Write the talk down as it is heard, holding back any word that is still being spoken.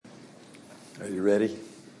Are you ready?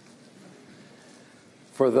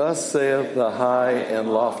 For thus saith the high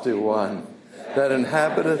and lofty one that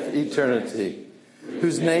inhabiteth eternity,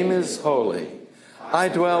 whose name is holy. I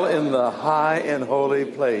dwell in the high and holy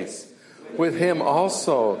place, with him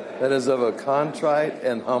also that is of a contrite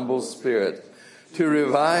and humble spirit, to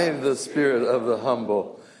revive the spirit of the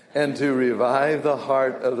humble, and to revive the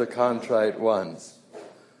heart of the contrite ones.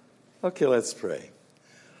 Okay, let's pray.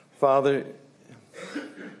 Father,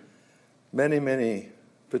 many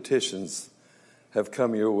petitions have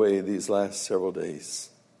come your way these last several days.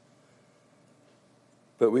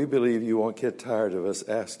 But we believe you won't get tired of us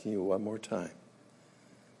asking you one more time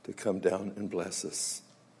to come down and bless us.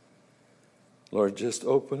 Lord, just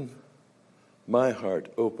open my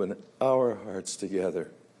heart, open our hearts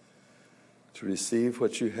together to receive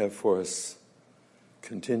what you have for us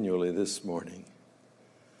continually this morning.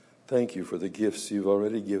 Thank you for the gifts you've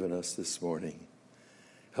already given us this morning.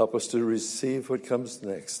 Help us to receive what comes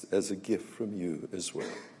next as a gift from you as well.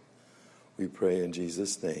 We pray in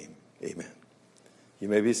Jesus' name. Amen. You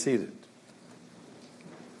may be seated.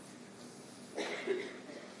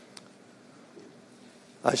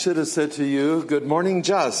 I should have said to you, good morning,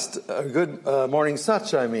 good morning,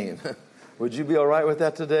 such, I mean. Would you be all right with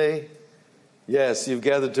that today? Yes, you've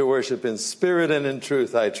gathered to worship in spirit and in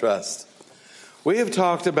truth, I trust. We have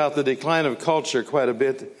talked about the decline of culture quite a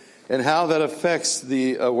bit and how that affects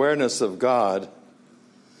the awareness of God.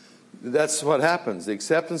 That's what happens. The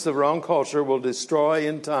acceptance of wrong culture will destroy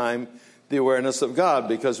in time the awareness of God,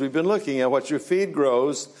 because we've been looking at what you feed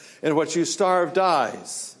grows and what you starve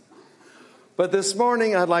dies. But this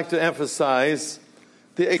morning I'd like to emphasize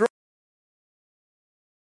not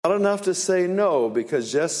enough to say no,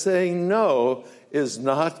 because just saying no is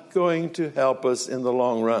not going to help us in the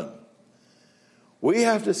long run. We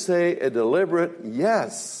have to say a deliberate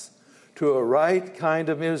yes to a right kind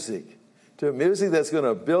of music, to a music that's going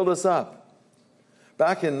to build us up.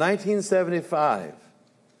 Back in 1975,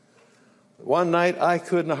 one night I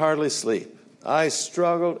couldn't hardly sleep. I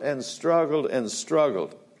struggled and struggled and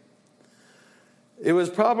struggled. It was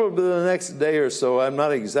probably the next day or so, I'm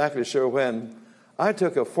not exactly sure when, I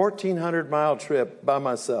took a 1,400-mile trip by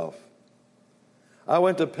myself. I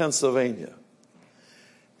went to Pennsylvania,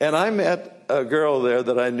 and I met a girl there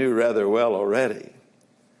that I knew rather well already.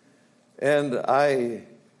 And I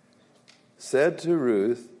said to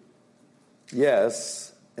Ruth,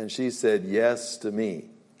 yes, and she said yes to me.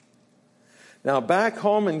 Now, back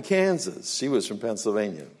home in Kansas, she was from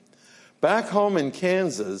Pennsylvania. Back home in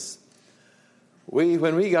Kansas,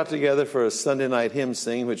 when we got together for a Sunday night hymn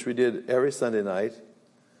sing, which we did every Sunday night,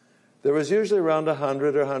 there was usually around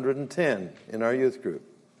 100 or 110 in our youth group,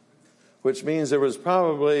 which means there was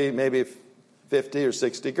probably maybe 50 or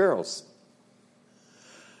 60 girls.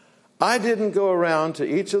 I didn't go around to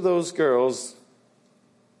each of those girls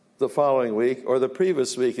the following week or the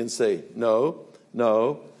previous week and say, no,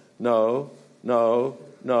 no, no, no,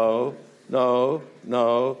 no, no,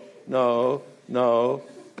 no, no, no.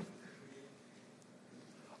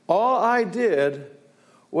 All I did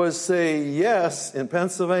was say yes in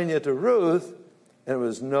Pennsylvania to Ruth, and it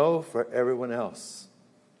was no for everyone else.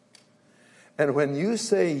 And when you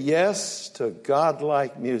say yes to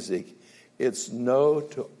God-like music, it's no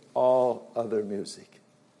to all other music.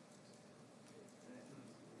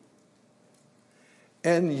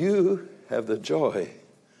 And you have the joy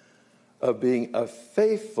of being a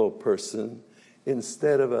faithful person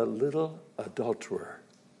instead of a little adulterer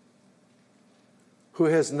who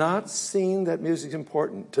has not seen that music is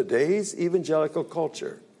important. Today's evangelical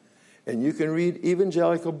culture, and you can read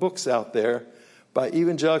evangelical books out there by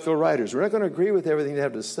evangelical writers. We're not going to agree with everything they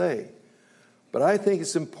have to say, but I think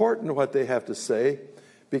it's important what they have to say,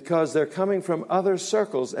 because they're coming from other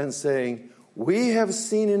circles and saying, we have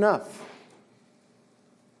seen enough.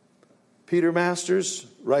 Peter Masters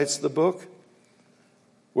writes the book,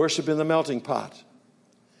 Worship in the Melting Pot.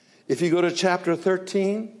 If you go to chapter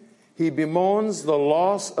 13, he bemoans the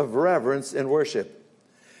loss of reverence in worship.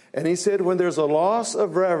 And he said, when there's a loss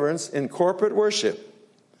of reverence in corporate worship,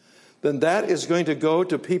 then that is going to go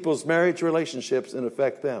to people's marriage relationships and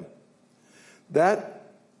affect them.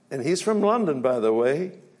 And he's from London, by the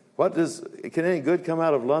way. Can any good come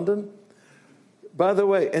out of London? By the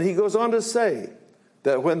way, and he goes on to say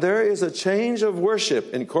that when there is a change of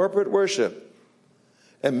worship in corporate worship,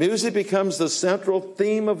 and music becomes the central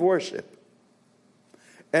theme of worship,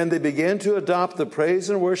 and they begin to adopt the praise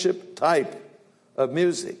and worship type of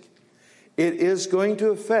music, it is going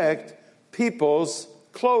to affect people's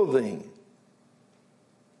clothing.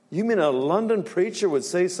 You mean a London preacher would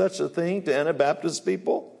say such a thing to Anabaptist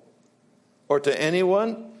people? Or to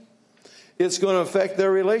anyone? it's going to affect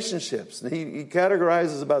their relationships. And he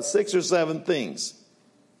categorizes about 6 or 7 things.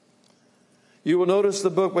 You will notice the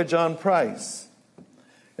book by John Price.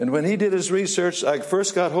 And when he did his research, I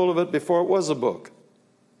first got hold of it before it was a book.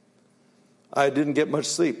 I didn't get much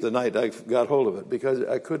sleep the night I got hold of it because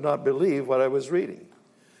I could not believe what I was reading.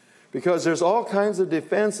 Because there's all kinds of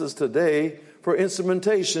defenses today for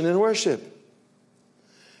instrumentation in worship.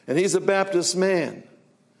 And he's a Baptist man.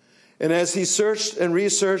 And as he searched and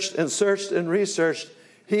researched and searched and researched,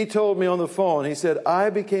 he told me on the phone, he said, I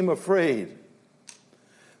became afraid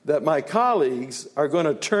that my colleagues are going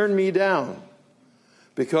to turn me down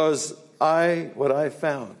because what I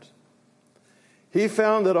found. He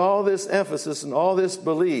found that all this emphasis and all this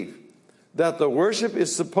belief that the worship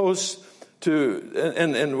is supposed to,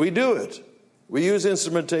 and we do it. We use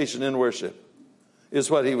instrumentation in worship, is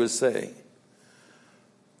what he was saying.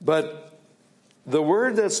 But the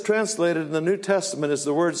word that's translated in the New Testament is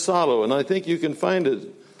the word solo, and I think you can find it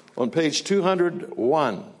on page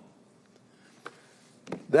 201.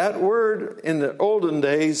 That word in the olden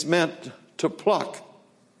days meant to pluck.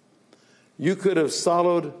 You could have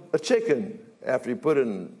soloed a chicken after you put it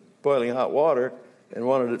in boiling hot water and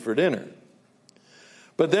wanted it for dinner.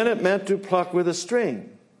 But then it meant to pluck with a string.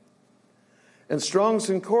 And Strong's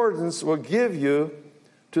Concordance will give you,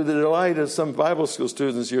 to the delight of some Bible school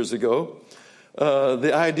students years ago,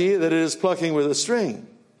 the idea that it is plucking with a string,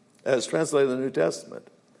 as translated in the New Testament.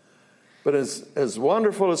 But as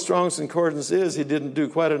wonderful as Strong's Concordance is, he didn't do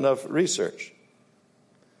quite enough research.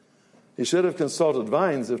 He should have consulted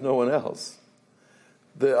Vines, if no one else.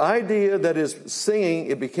 The idea that is singing,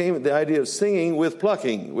 it became the idea of singing with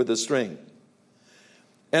plucking with a string.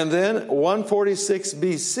 And then 146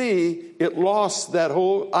 BC, it lost that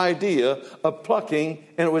whole idea of plucking,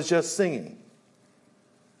 and it was just singing.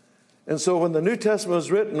 And so when the New Testament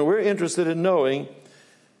was written, we're interested in knowing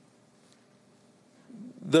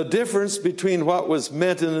the difference between what was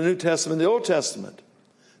meant in the New Testament and the Old Testament.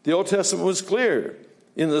 The Old Testament was clear.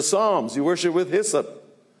 In the Psalms, you worship with hyssop.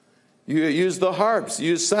 You use the harps. You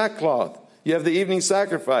use sackcloth. You have the evening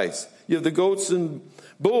sacrifice. You have the goats and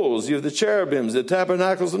bulls. You have the cherubims, the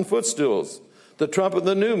tabernacles and footstools, the trumpet,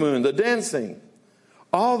 the new moon, the dancing.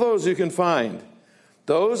 All those you can find.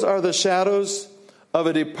 Those are the shadows of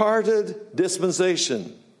a departed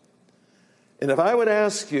dispensation. And if I would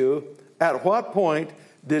ask you, at what point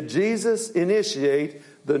did Jesus initiate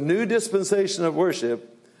the new dispensation of worship?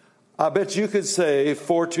 I bet you could say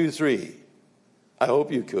 423. I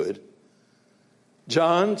hope you could.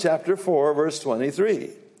 John chapter 4, verse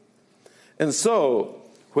 23. And so,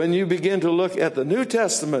 when you begin to look at the New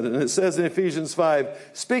Testament, and it says in Ephesians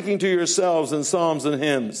 5, speaking to yourselves in psalms and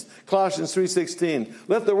hymns. Colossians 3:16,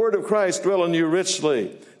 let the word of Christ dwell in you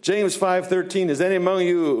richly. James 5:13, is any among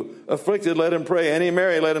you afflicted, let him pray. Any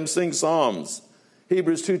merry, let him sing psalms.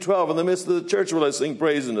 Hebrews 2:12, in the midst of the church will I sing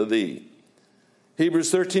praise unto thee.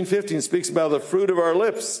 Hebrews 13:15 speaks about the fruit of our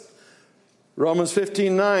lips. Romans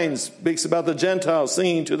 15:9 speaks about the Gentiles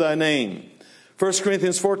singing to thy name. 1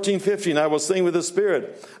 Corinthians 14:15, I will sing with the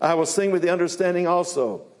Spirit. I will sing with the understanding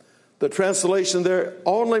also. The translation there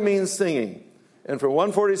only means singing. And from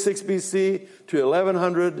 146 BC to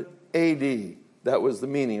 1100 AD, that was the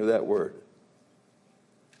meaning of that word.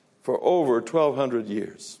 For over 1,200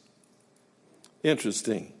 years.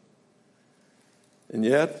 Interesting. And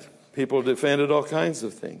yet, people defended all kinds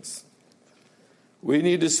of things. We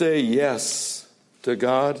need to say yes to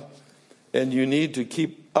God, and you need to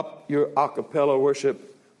keep up your a cappella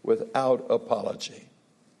worship without apology.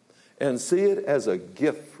 And see it as a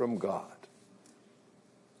gift from God.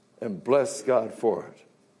 And bless God for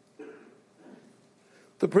it.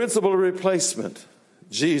 The principle of replacement,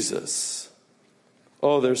 Jesus.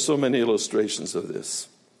 Oh, there's so many illustrations of this.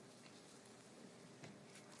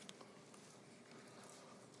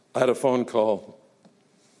 I had a phone call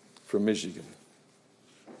from Michigan.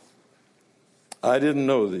 I didn't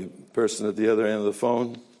know the person at the other end of the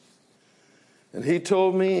phone. And he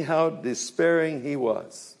told me how despairing he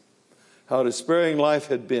was, how despairing life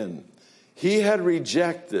had been. He had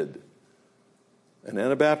rejected an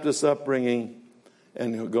Anabaptist upbringing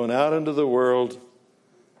and gone out into the world,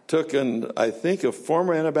 took, I think, a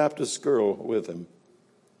former Anabaptist girl with him.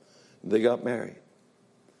 They got married.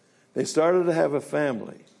 They started to have a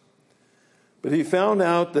family. But he found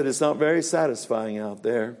out that it's not very satisfying out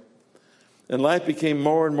there. And life became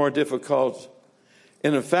more and more difficult.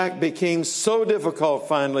 And in fact, became so difficult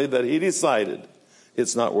finally that he decided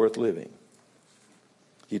it's not worth living.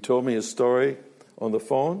 He told me his story on the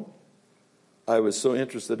phone. I was so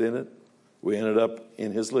interested in it. We ended up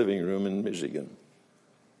in his living room in Michigan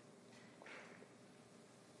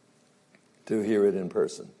to hear it in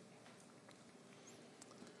person.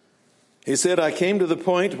 He said, I came to the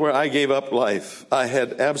point where I gave up life. I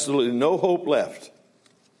had absolutely no hope left.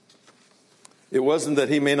 It wasn't that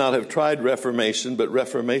he may not have tried reformation, but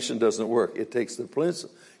reformation doesn't work. It takes the place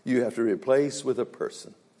you have to replace with a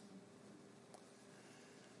person.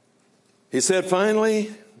 He said,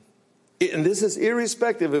 finally, and this is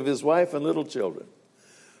irrespective of his wife and little children,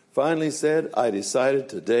 finally said, I decided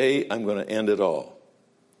today I'm going to end it all.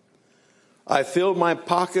 I filled my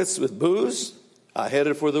pockets with booze. I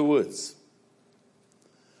headed for the woods.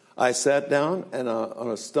 I sat down on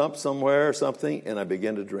a stump somewhere or something, and I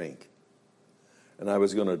began to drink. And I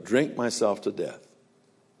was going to drink myself to death.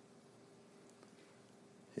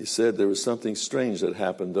 He said there was something strange that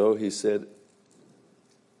happened, though. He said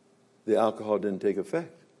the alcohol didn't take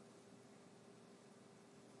effect.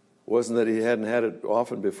 It wasn't that he hadn't had it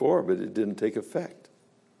often before, but it didn't take effect.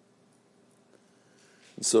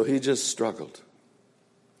 And so he just struggled.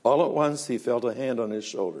 All at once, he felt a hand on his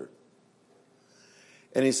shoulder.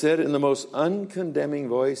 And he said in the most uncondemning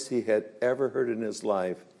voice he had ever heard in his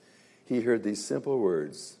life, he heard these simple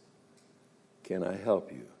words, can I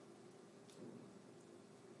help you?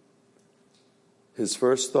 His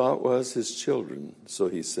first thought was his children. So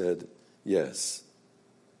he said, yes.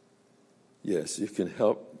 Yes, you can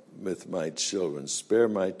help with my children. Spare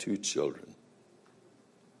my 2 children.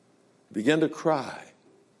 He began to cry.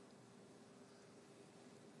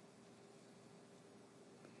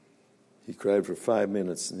 He cried for 5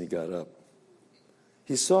 minutes and he got up.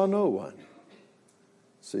 He saw no one.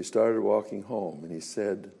 So he started walking home and he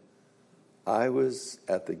said, I was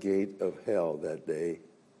at the gate of hell that day.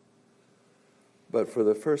 But for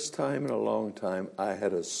the first time in a long time, I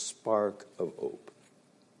had a spark of hope.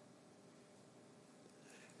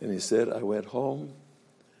 And he said, I went home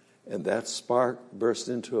and that spark burst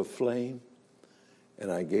into a flame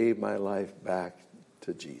and I gave my life back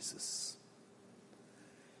to Jesus.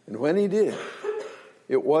 And when he did,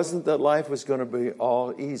 it wasn't that life was going to be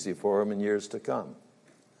all easy for him in years to come.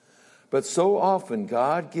 But so often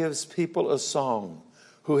God gives people a song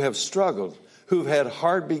who have struggled, who've had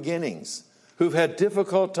hard beginnings, who've had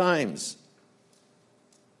difficult times.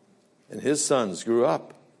 And his sons grew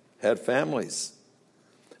up, had families,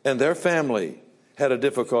 and their family had a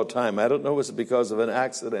difficult time. I don't know, was it because of an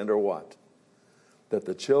accident or what? That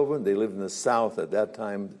the children, they lived in the South at that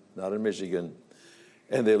time, not in Michigan,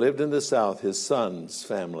 and they lived in the South, his son's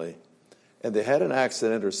family, and they had an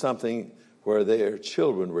accident or something where their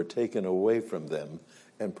children were taken away from them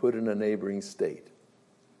and put in a neighboring state.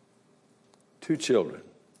 2 children,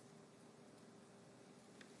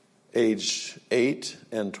 age 8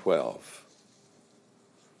 and 12.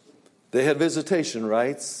 They had visitation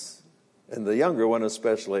rights, and the younger one,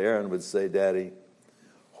 especially Aaron, would say, Daddy,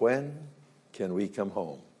 when can we come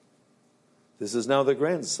home? This is now the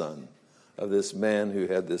grandson of this man who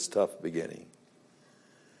had this tough beginning.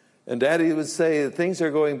 And Daddy would say, things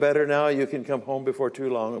are going better now. You can come home before too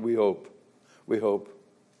long. We hope. We hope.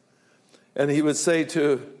 And he would say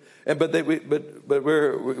but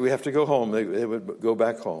we have to go home. They would go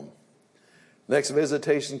back home. Next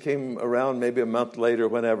visitation came around maybe a month later,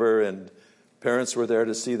 whenever, and parents were there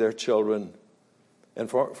to see their children. And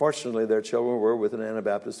fortunately, their children were with an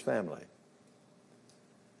Anabaptist family.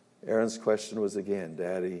 Aaron's question was again,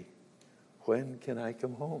 Daddy, when can I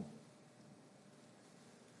come home?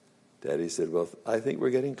 Daddy said, well, I think we're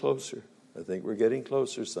getting closer. I think we're getting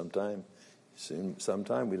closer sometime.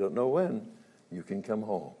 Sometime, we don't know when, you can come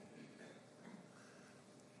home.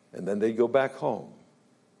 And then they'd go back home.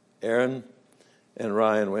 Aaron and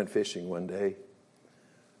Ryan went fishing one day,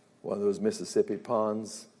 one of those Mississippi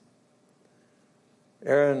ponds.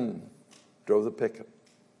 Aaron drove the pickup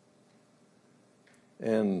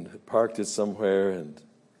and parked it somewhere and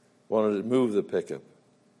wanted to move the pickup.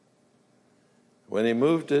 When he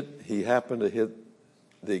moved it, he happened to hit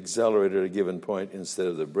the accelerator at a given point instead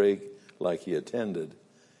of the brake like he intended,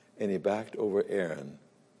 and he backed over Aaron,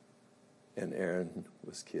 and Aaron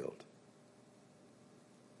was killed.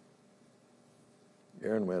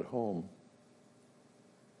 Aaron went home.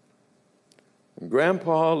 And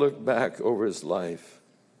Grandpa looked back over his life,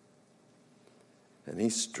 and he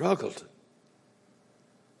struggled.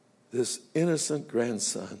 This innocent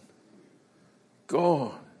grandson,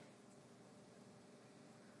 gone.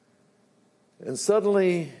 And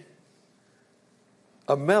suddenly,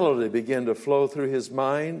 a melody began to flow through his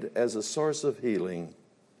mind as a source of healing.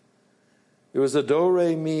 It was a do,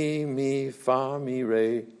 re, mi, fa, mi,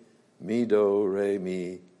 re, mi, do, re,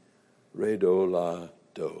 mi, re, do, la,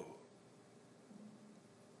 do.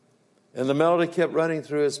 And the melody kept running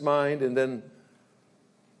through his mind, and then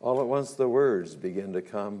all at once the words began to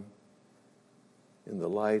come in the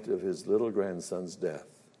light of his little grandson's death.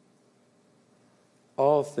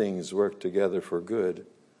 all things work together for good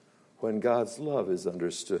when God's love is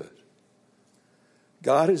understood.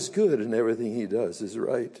 God is good and everything he does is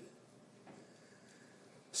right.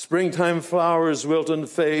 Springtime flowers wilt and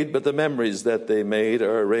fade, but the memories that they made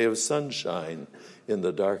are a ray of sunshine in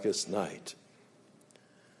the darkest night.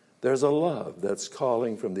 There's a love that's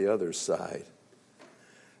calling from the other side.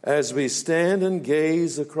 As we stand and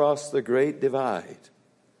gaze across the great divide,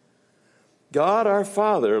 God our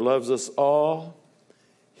Father loves us all.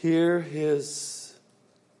 Hear his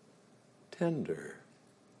tender,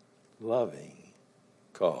 loving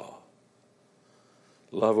call.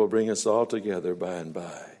 Love will bring us all together by and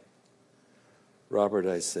by. Robert,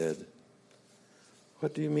 I said,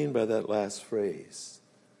 what do you mean by that last phrase?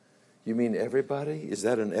 You mean everybody? Is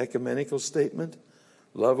that an ecumenical statement?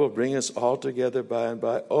 Love will bring us all together by and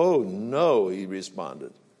by. Oh, no, he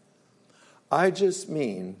responded. I just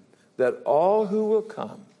mean that all who will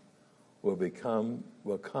come will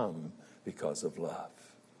come because of love.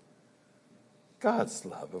 God's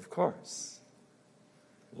love, of course.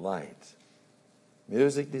 Light.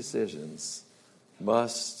 Music decisions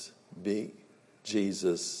must be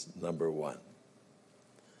Jesus number one.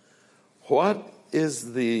 What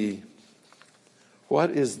is the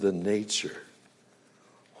nature?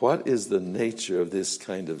 What is the nature of this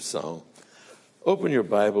kind of song? Open your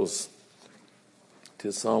Bibles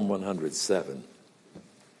to Psalm 107.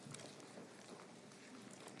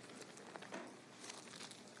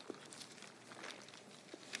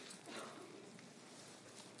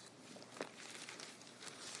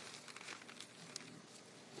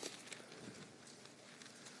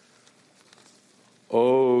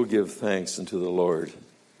 Oh, give thanks unto the Lord,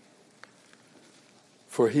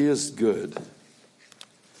 for he is good,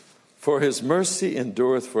 for his mercy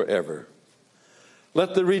endureth forever.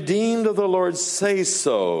 Let the redeemed of the Lord say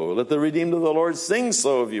so. Let the redeemed of the Lord sing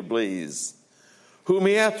so, if you please. Whom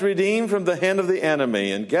he hath redeemed from the hand of the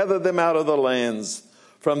enemy, and gathered them out of the lands,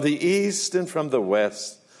 from the east and from the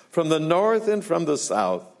west, from the north and from the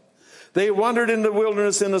south. They wandered in the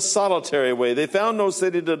wilderness in a solitary way. They found no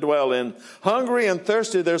city to dwell in. Hungry and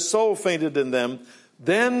thirsty, their soul fainted in them.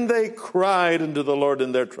 Then they cried unto the Lord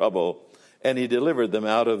in their trouble, and he delivered them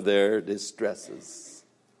out of their distresses.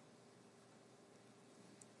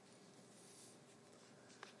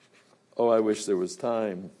 Oh, I wish there was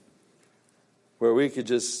time where we could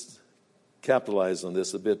just capitalize on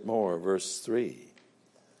this a bit more. Verse 3.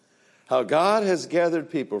 How God has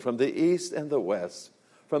gathered people from the east and the west,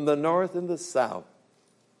 from the north and the south.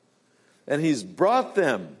 And he's brought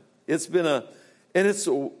them. It's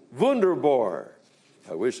wunderbar.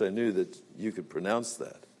 I wish I knew that you could pronounce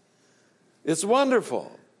that. It's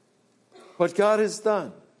wonderful what God has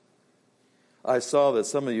done. I saw that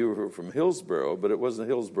some of you were from Hillsboro, but it wasn't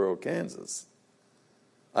Hillsboro, Kansas.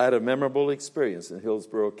 I had a memorable experience in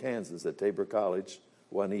Hillsboro, Kansas at Tabor College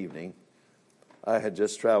one evening. I had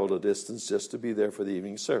just traveled a distance just to be there for the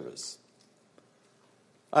evening service.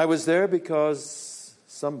 I was there because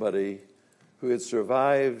somebody who had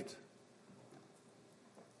survived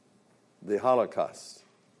the Holocaust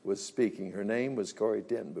was speaking. Her name was Corrie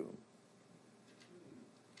ten Boom.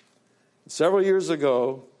 Several years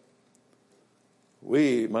ago,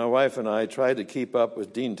 my wife and I, tried to keep up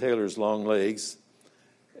with Dean Taylor's long legs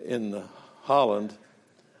in Holland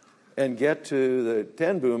and get to the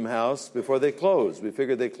ten Boom house before they closed. We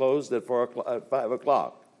figured they closed at 5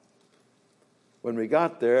 o'clock. When we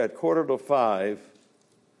got there at 4:45,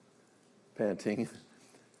 panting,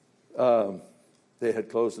 they had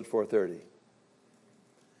closed at 4:30.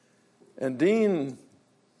 And Dean,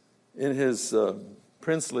 in his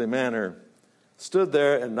princely manner, stood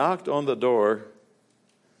there and knocked on the door,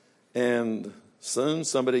 and soon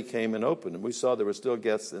somebody came and opened, and we saw there were still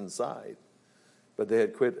guests inside, but they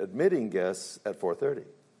had quit admitting guests at 4:30. And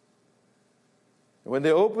when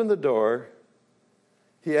they opened the door,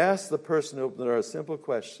 he asked the person who opened the door a simple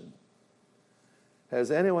question.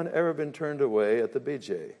 Has anyone ever been turned away at the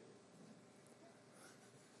BJ?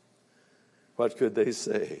 What could they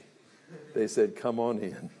say? They said, come on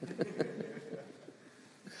in.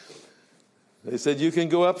 They said, you can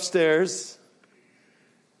go upstairs.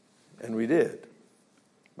 And we did.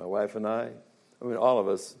 My wife and I mean all of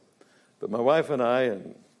us, but my wife and I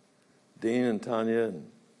and Dean and Tanya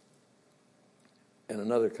and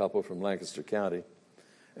another couple from Lancaster County.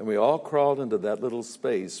 And we all crawled into that little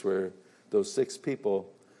space where those 6 people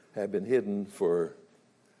had been hidden for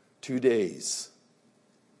 2 days.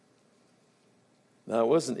 Now, it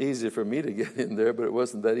wasn't easy for me to get in there, but it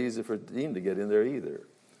wasn't that easy for Dean to get in there either.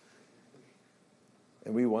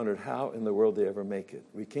 And we wondered how in the world they ever make it.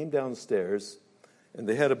 We came downstairs, and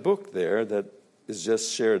they had a book there that is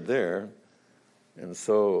just shared there. And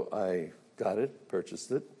so I got it,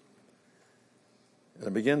 purchased it, and I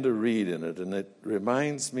began to read in it, and it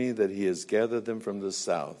reminds me that he has gathered them from the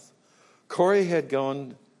south. Corrie had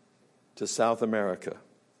gone to South America.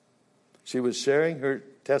 She was sharing her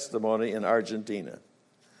testimony in Argentina.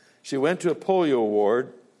 She went to a polio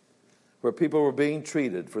ward where people were being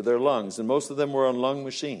treated for their lungs, and most of them were on lung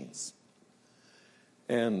machines.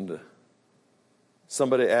 And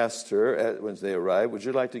somebody asked her when they arrived, would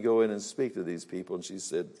you like to go in and speak to these people? And she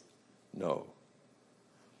said, no.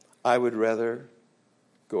 I would rather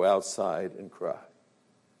go outside and cry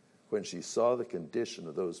when she saw the condition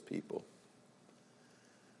of those people.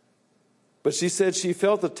 But she said she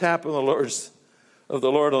felt the tap of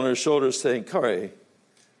the Lord on her shoulder saying, Corrie,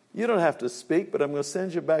 you don't have to speak, but I'm going to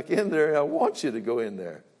send you back in there. I want you to go in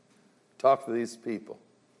there. Talk to these people.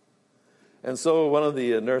 And so one of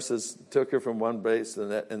the nurses took her from one place,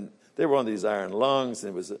 and they were on these iron lungs.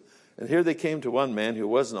 And here they came to one man who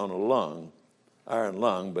wasn't on a iron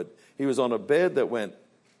lung, but he was on a bed that went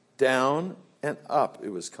down and up. It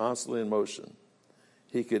was constantly in motion.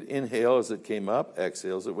 He could inhale as it came up,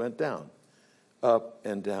 exhale as it went down, up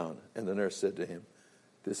and down. And the nurse said to him,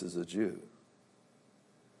 this is a Jew.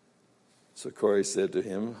 So Corrie said to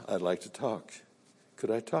him, I'd like to talk. Could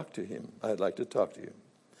I talk to him? I'd like to talk to you.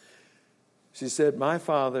 She said, my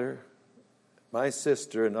father, my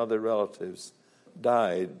sister, and other relatives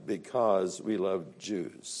died because we loved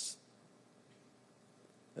Jews.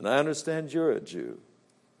 And I understand you're a Jew.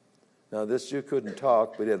 Now, this Jew couldn't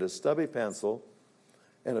talk, but he had a stubby pencil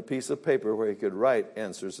and a piece of paper where he could write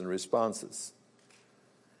answers and responses.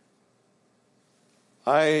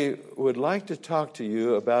 I would like to talk to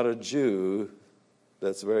you about a Jew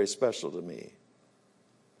that's very special to me.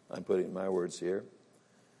 I'm putting my words here.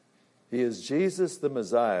 He is Jesus the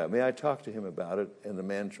Messiah. May I talk to him about it? And the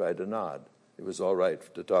man tried to nod. It was all right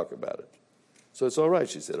to talk about it. So it's all right,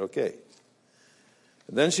 she said, okay.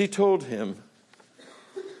 And then she told him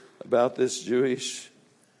about this Jewish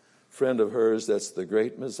friend of hers that's the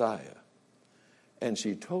great Messiah. And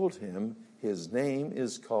she told him his name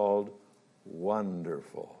is called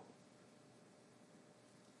Wonderful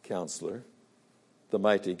Counselor, the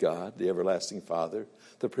Mighty God, the Everlasting Father,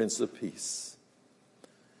 the Prince of Peace.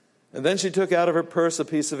 And then she took out of her purse a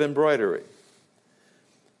piece of embroidery.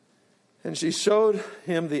 And she showed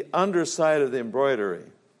him the underside of the embroidery.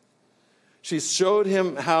 She showed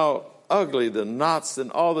him how ugly the knots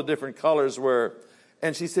and all the different colors were.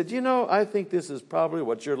 And she said, I think this is probably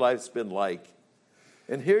what your life's been like.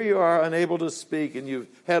 And here you are, unable to speak, and you've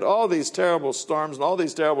had all these terrible storms and all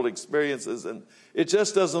these terrible experiences, and it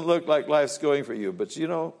just doesn't look like life's going for you. But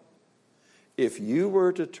if you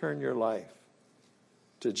were to turn your life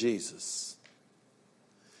to Jesus,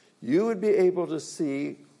 you would be able to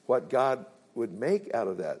see what God would make out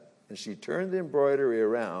of that. And she turned the embroidery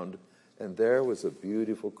around, and there was a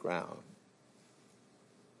beautiful crown.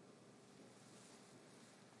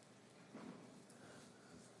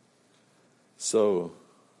 So,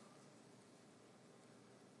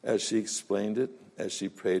 as she explained it, as she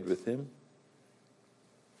prayed with him,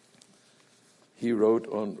 he wrote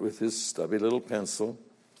with his stubby little pencil,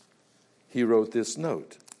 he wrote this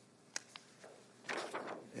note.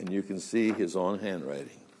 And you can see his own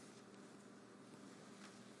handwriting.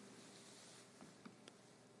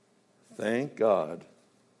 Thank God,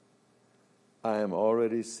 I am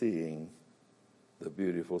already seeing the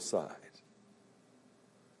beautiful side.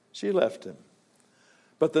 She left him.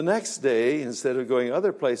 But the next day, instead of going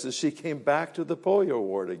other places, she came back to the polio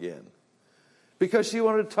ward again because she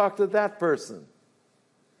wanted to talk to that person.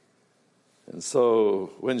 And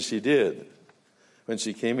so when she did, when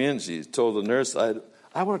she came in, she told the nurse,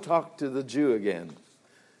 I want to talk to the Jew again.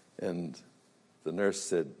 And the nurse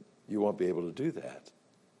said, you won't be able to do that.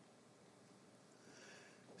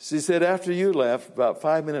 She said, after you left, about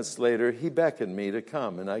 5 minutes later, he beckoned me to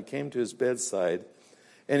come, and I came to his bedside,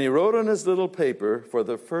 and he wrote on his little paper, for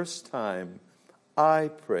the first time, I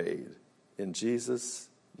prayed in Jesus'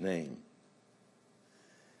 name.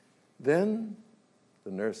 Then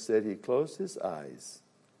the nurse said he closed his eyes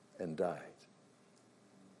and died.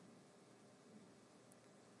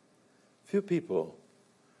 Few people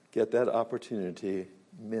get that opportunity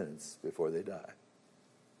minutes before they die.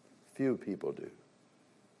 Few people do.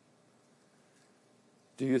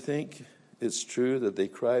 Do you think it's true that they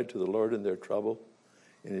cried to the Lord in their trouble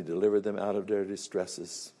and he delivered them out of their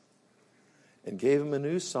distresses and gave them a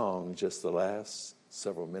new song just the last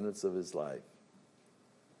several minutes of his life?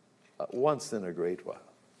 Once in a great while.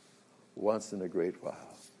 Once in a great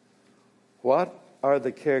while. What are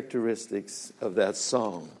the characteristics of that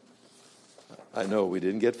song? I know we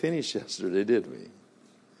didn't get finished yesterday, did we?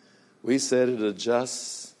 We said it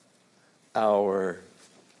adjusts our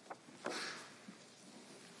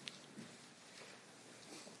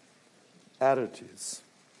attitudes.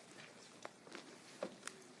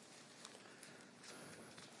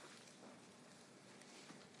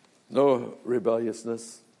 No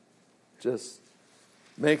rebelliousness, just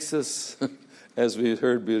makes us, as we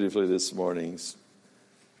heard beautifully this morning,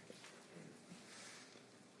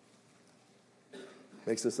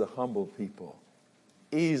 makes us a humble people,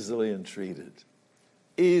 easily entreated,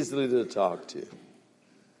 easily to talk to.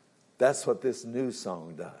 That's what this new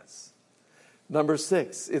song does. Number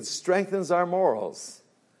 6, it strengthens our morals.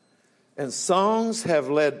 And songs have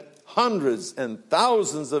led hundreds and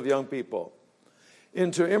thousands of young people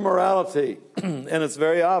into immorality. And it's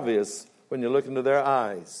very obvious when you look into their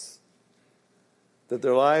eyes that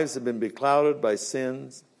their lives have been beclouded by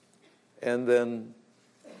sins and then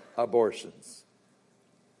abortions.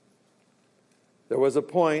 There was a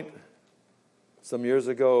point some years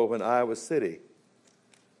ago when Iowa City,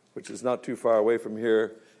 which is not too far away from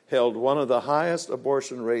here, held one of the highest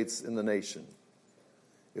abortion rates in the nation.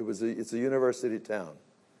 It's a university town.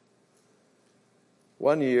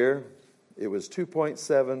 One year, it was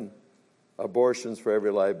 2.7 abortions for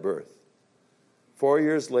every live birth. 4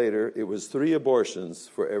 years later, it was 3 abortions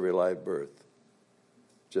for every live birth,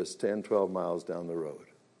 just 10, 12 miles down the road.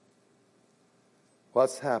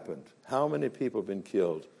 What's happened? How many people have been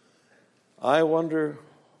killed? I wonder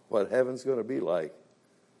what heaven's going to be like,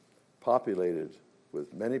 populated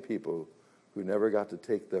with many people who never got to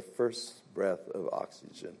take their first breath of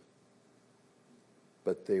oxygen,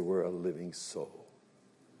 but they were a living soul.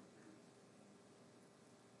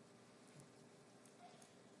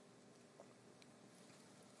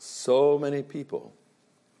 So many people,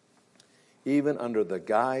 even under the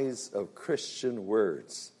guise of Christian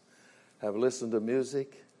words, have listened to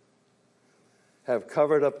music, have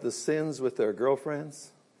covered up the sins with their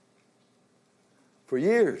girlfriends for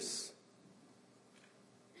years.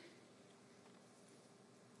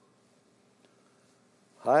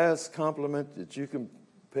 Highest compliment that you can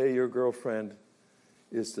pay your girlfriend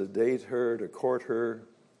is to date her, to court her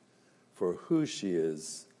for who she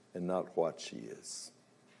is and not what she is.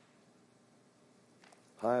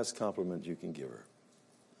 Highest compliment you can give her.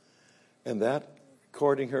 And that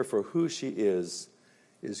courting her for who she is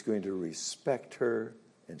going to respect her,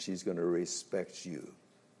 and she's going to respect you.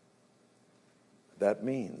 That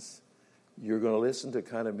means you're going to listen to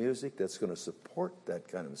kind of music that's going to support that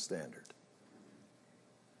kind of standard.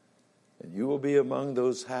 And you will be among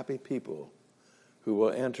those happy people who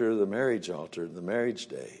will enter the marriage altar, the marriage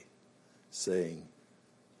day, saying,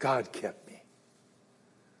 God kept me.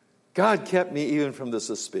 God kept me even from the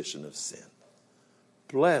suspicion of sin.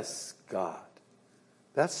 Bless God.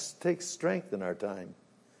 That takes strength in our time.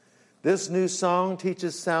 This new song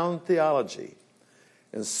teaches sound theology.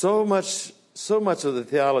 And so much of the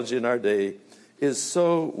theology in our day is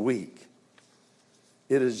so weak.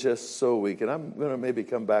 It is just so weak. And I'm going to maybe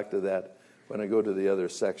come back to that when I go to the other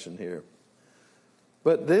section here.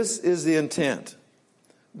 But this is the intent,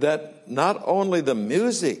 that not only the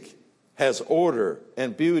music has order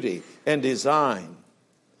and beauty and design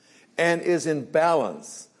and is in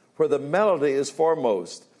balance, where the melody is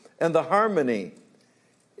foremost and the harmony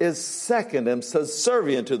is second and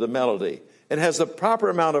subservient to the melody and has the proper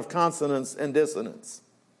amount of consonance and dissonance.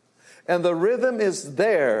 And the rhythm is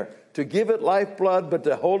there to give it lifeblood, but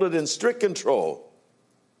to hold it in strict control.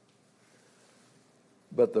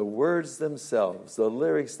 But the words themselves, the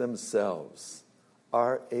lyrics themselves,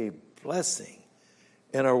 are a blessing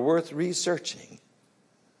and are worth researching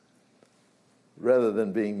rather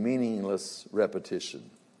than being meaningless repetition.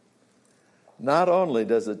 Not only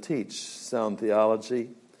does it teach sound theology,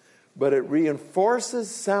 but it reinforces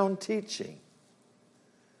sound teaching.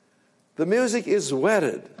 The music is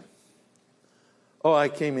wedded. Oh, I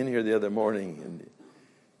came in here the other morning and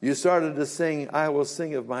you started to sing, I will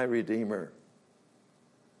sing of my Redeemer.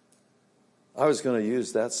 I was going to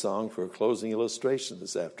use that song for a closing illustration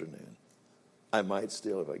this afternoon. I might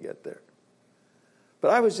still if I get there.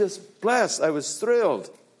 But I was just blessed. I was thrilled.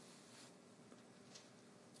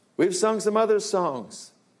 We've sung some other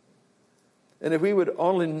songs. And if we would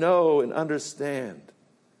only know and understand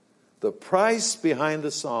the price behind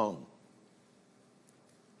the song.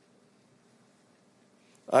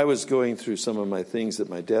 I was going through some of my things at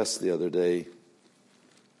my desk the other day.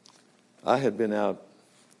 I had been out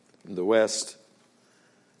in the West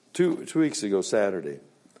two weeks ago, Saturday.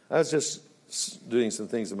 I was just doing some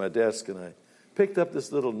things at my desk, and I picked up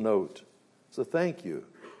this little note. So thank you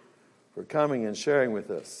for coming and sharing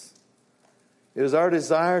with us. It is our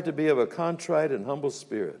desire to be of a contrite and humble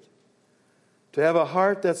spirit, to have a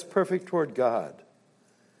heart that's perfect toward God,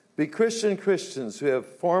 be Christians who have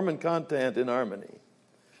form and content in harmony,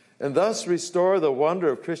 and thus restore the wonder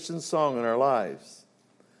of Christian song in our lives.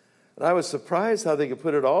 And I was surprised how they could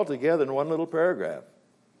put it all together in one little paragraph.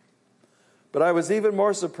 But I was even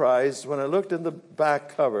more surprised when I looked in the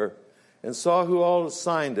back cover and saw who all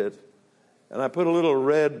signed it, and I put a little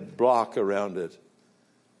red block around it.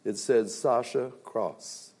 It said Sasha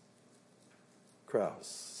Krause.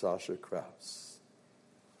 Sasha Krause.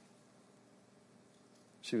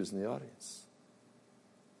 She was in the audience.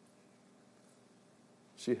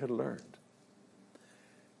 She had learned.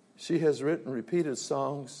 She has written repeated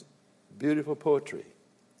songs, beautiful poetry.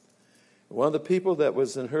 One of the people that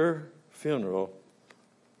was in her funeral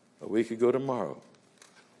a week ago tomorrow,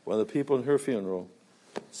 one of the people in her funeral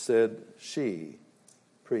said she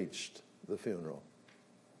preached the funeral.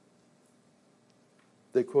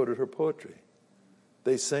 They quoted her poetry.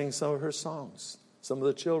 They sang some of her songs. Some of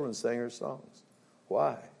the children sang her songs.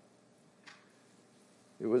 Why?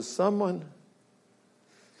 It was someone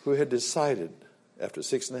who had decided, after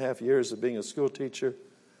 6.5 years of being a school teacher,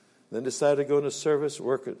 then decided to go into service,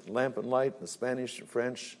 work at Lamp and Light in the Spanish and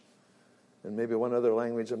French, and maybe one other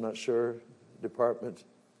language, I'm not sure, department.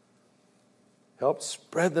 Helped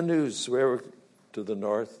spread the news wherever, to the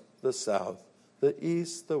north, the south, the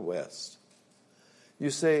east, the west. You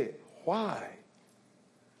say, why?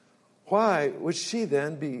 Why would she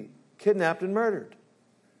then be kidnapped and murdered?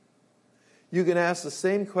 You can ask the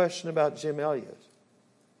same question about Jim Elliot.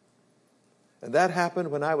 And that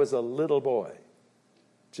happened when I was a little boy.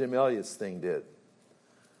 Jim Elliot's thing did.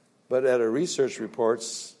 But at a research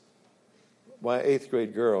reports, my 8th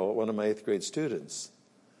grade girl, one of my 8th grade students,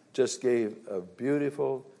 just gave a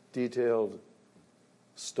beautiful, detailed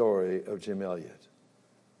story of Jim Elliot.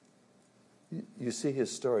 You see,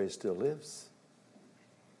 his story still lives.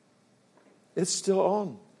 It's still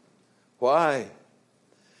on. Why?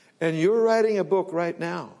 And you're writing a book right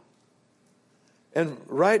now. And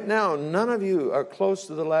right now, none of you are close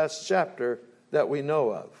to the last chapter that we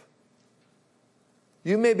know of.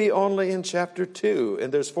 You may be only in chapter 2,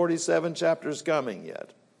 and there's 47 chapters coming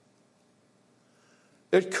yet.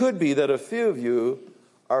 It could be that a few of you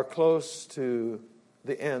are close to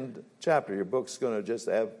the end chapter. Your book's going to just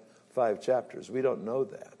have 5 chapters. We don't know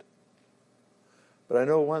that. But I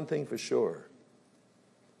know one thing for sure.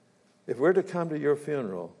 If we're to come to your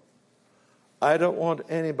funeral, I don't want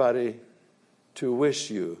anybody to wish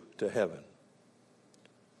you to heaven,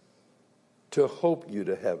 to hope you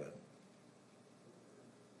to heaven.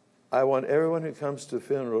 I want everyone who comes to a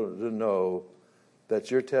funeral to know that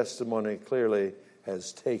your testimony clearly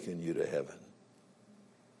has taken you to heaven.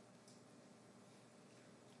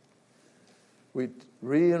 We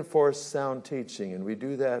reinforce sound teaching, and we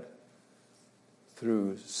do that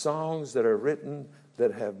through songs that are written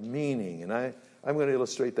that have meaning. And I'm going to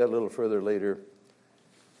illustrate that a little further later.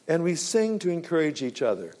 And we sing to encourage each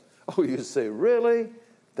other. Oh, you say, really?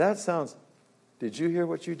 That sounds... Did you hear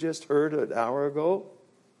what you just heard an hour ago?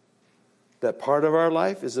 That part of our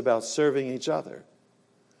life is about serving each other.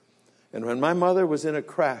 And when my mother was in a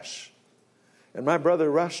crash, and my brother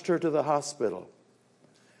rushed her to the hospital,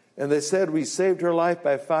 and they said we saved her life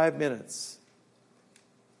by 5 minutes.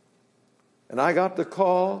 And I got the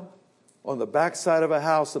call on the backside of a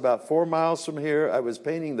house about 4 miles from here. I was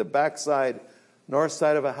painting the backside, north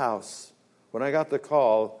side of a house when I got the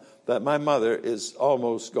call that my mother is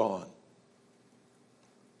almost gone.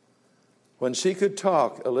 When she could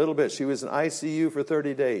talk a little bit, she was in ICU for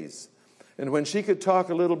 30 days. And when she could talk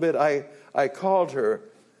a little bit, I called her,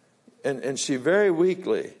 and she very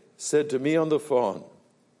weakly said to me on the phone,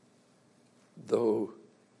 "Though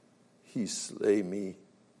he slay me,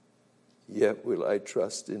 yet will I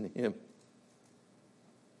trust in him."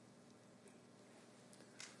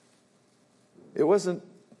 It wasn't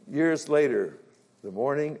years later, the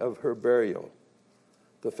morning of her burial,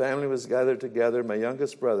 the family was gathered together. My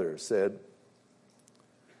youngest brother said,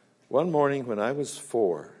 "One morning when I was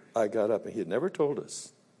 4, I got up," and he had never told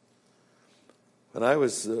us. When I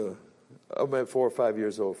was about 4 or 5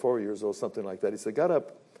 years old, 4 years old, something like that, he said, got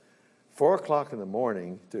up 4 o'clock in the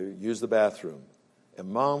morning to use the bathroom, and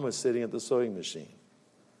Mom was sitting at the sewing machine.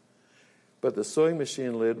 But the sewing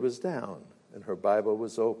machine lid was down, and her Bible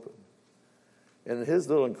was open. And in his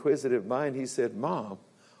little inquisitive mind, he said, "Mom,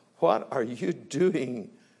 what are you doing?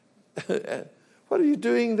 What are you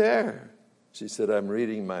doing there?" She said, "I'm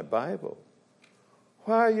reading my Bible."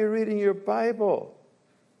 "Why are you reading your Bible?"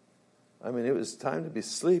 I mean, it was time to be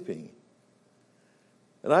sleeping.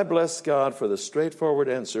 And I bless God for the straightforward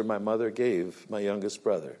answer my mother gave my youngest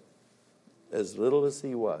brother. As little as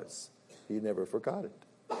he was, he never forgot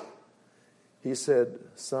it. He said,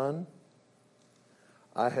 son,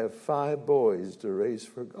 I have 5 boys to raise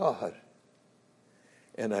for God,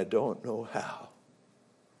 and I don't know how,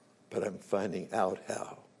 but I'm finding out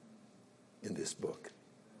how in this book.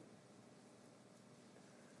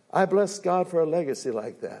 I bless God for a legacy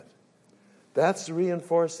like that. That's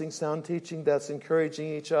reinforcing sound teaching. That's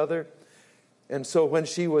encouraging each other. And so when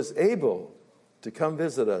she was able to come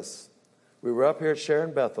visit us, we were up here at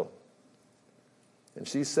Sharon Bethel. And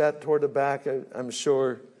she sat toward the back. I'm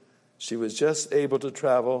sure she was just able to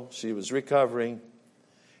travel. She was recovering.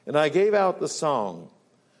 And I gave out the song,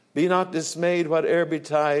 be not dismayed whate'er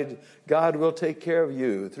betide, God will take care of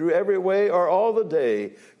you. Through every way or all the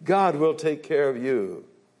day, God will take care of you.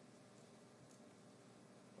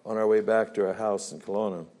 On our way back to our house in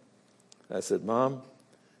Kelowna, I said, Mom,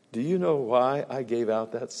 do you know why I gave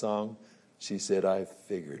out that song? She said, I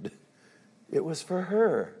figured. It was for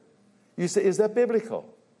her. You say, is that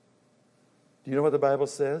biblical? Do you know what the Bible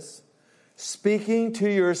says? Speaking to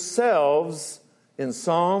yourselves in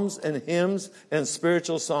psalms and hymns and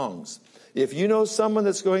spiritual songs. If you know someone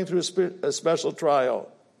that's going through a special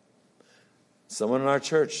trial, someone in our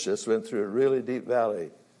church just went through a really deep valley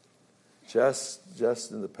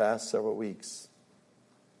just in the past several weeks.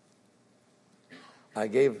 I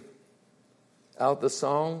gave out the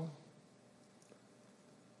song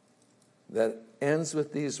that ends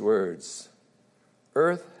with these words,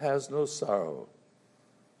 earth has no sorrow,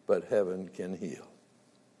 but heaven can heal.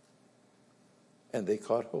 And they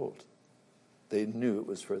caught hold. They knew it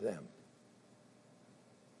was for them.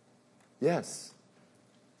 Yes,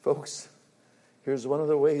 folks, here's one of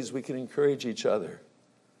the ways we can encourage each other.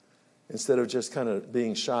 Instead of just kind of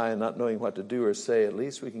being shy and not knowing what to do or say, at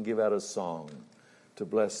least we can give out a song to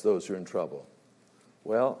bless those who are in trouble.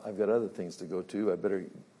 Well, I've got other things to go to. I better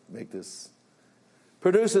make this.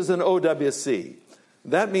 Produces an OWC.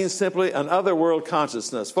 That means simply an other world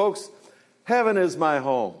consciousness. Folks, heaven is my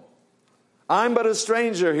home. I'm but a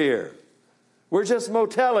stranger here. We're just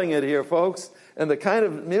moteling it here, folks. And the kind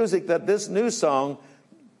of music that this new song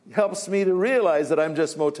helps me to realize that I'm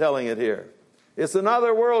just moteling it here. It's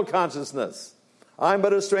another world consciousness. I'm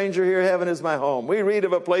but a stranger here. Heaven is my home. We read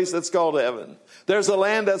of a place that's called heaven. There's a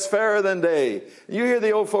land that's fairer than day. You hear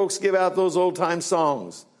the old folks give out those old-time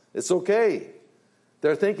songs. It's okay.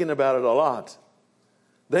 They're thinking about it a lot.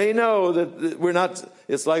 They know that we're not,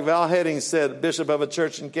 it's like Val Heading said, bishop of a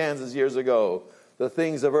church in Kansas years ago, the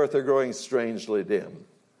things of earth are growing strangely dim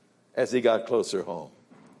as he got closer home.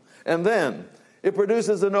 And then it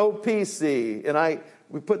produces an OPC. And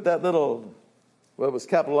we put that little, well, it was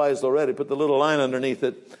capitalized already, put the little line underneath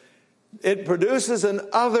it. It produces an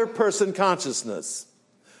other person consciousness.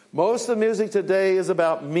 Most of the music today is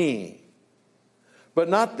about me. But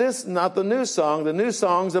not the new song. The new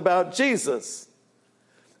song's about Jesus.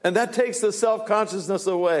 And that takes the self-consciousness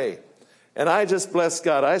away. And I just bless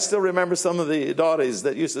God. I still remember some of the dotties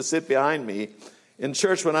that used to sit behind me in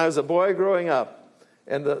church when I was a boy growing up.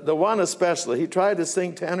 And the one especially, he tried to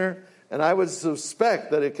sing tenor, and I would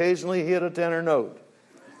suspect that occasionally he hit a tenor note.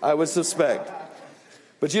 I would suspect.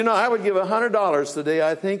 But you know, I would give $100 today,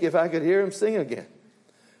 I think, if I could hear him sing again.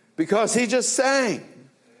 Because he just sang.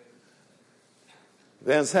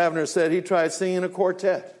 Vance Havner said he tried singing a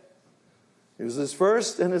quartet. It was his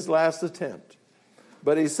first and his last attempt.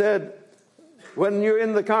 But he said, when you're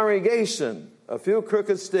in the congregation, a few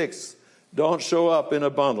crooked sticks don't show up in a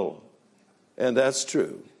bundle. And that's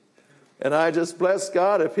true. And I just bless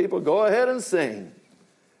God if people go ahead and sing.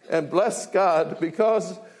 And bless God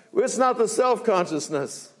because it's not the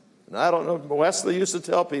self-consciousness. And I don't know, Wesley used to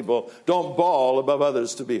tell people, don't bawl above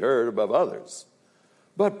others to be heard above others.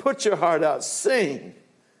 But put your heart out, sing.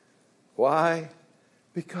 Why?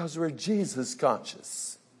 Because we're Jesus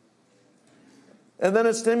conscious. And then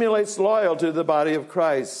it stimulates loyalty to the body of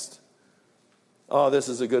Christ. Oh, this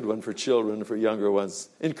is a good one for children, for younger ones.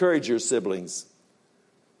 Encourage your siblings.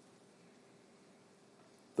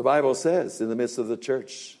 The Bible says, in the midst of the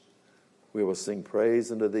church, we will sing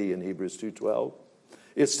praise unto thee in Hebrews 2:12.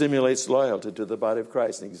 It stimulates loyalty to the body of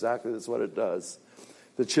Christ. And exactly that's what it does.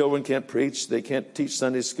 The children can't preach. They can't teach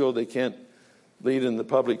Sunday school. They can't lead in the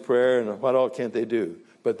public prayer. And what all can't they do?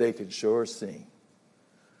 But they can sure sing.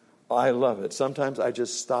 I love it. Sometimes I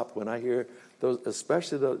just stop when I hear those,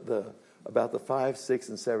 especially about the 5, 6,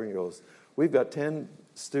 and 7-year-olds. We've got 10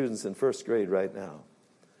 students in first grade right now.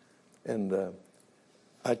 And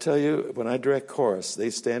I tell you, when I direct chorus, they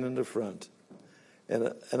stand in the front.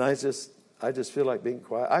 And I just feel like being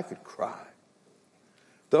quiet. I could cry.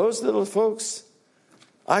 Those little folks,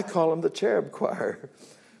 I call them the cherub choir.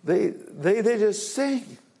 They just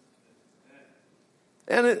sing.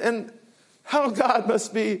 And how God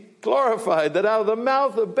must be glorified, that out of the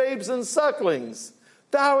mouth of babes and sucklings,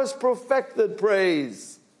 thou hast perfected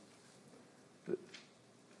praise.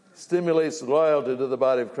 Stimulates loyalty to the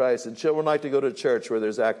body of Christ. And children like to go to church where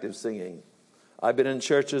there's active singing. I've been in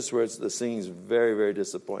churches where the singing is very, very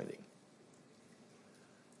disappointing.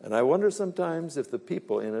 And I wonder sometimes if the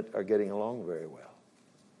people in it are getting along very well.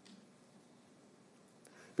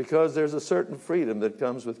 Because there's a certain freedom that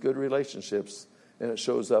comes with good relationships, and it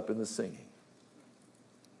shows up in the singing.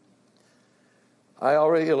 I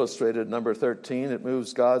already illustrated number 13. It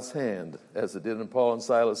moves God's hand, as it did in Paul and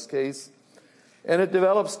Silas' case. And it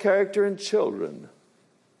develops character in children.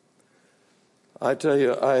 I tell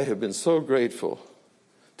you, I have been so grateful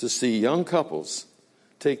to see young couples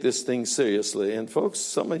take this thing seriously. And folks,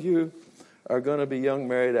 some of you are going to be young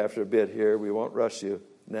married after a bit here. We won't rush you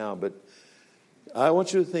now, but I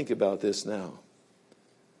want you to think about this now.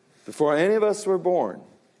 Before any of us were born,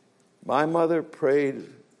 my mother prayed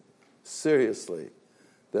seriously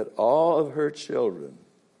that all of her children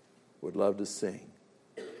would love to sing.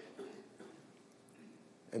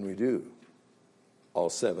 And we do, all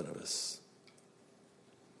 7 of us.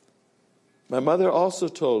 My mother also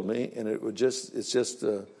told me, and it's just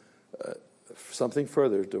something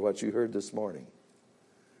further to what you heard this morning.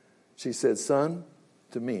 She said, son,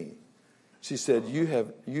 to me, she said, you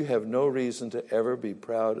have no reason to ever be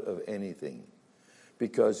proud of anything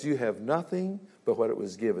because you have nothing but what it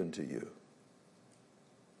was given to you.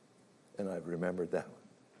 And I've remembered that one.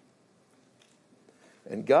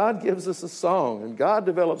 And God gives us a song, and God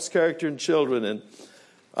develops character in children. And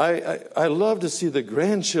I love to see the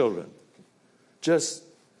grandchildren just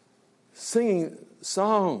singing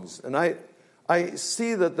songs. And I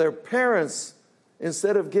see that their parents,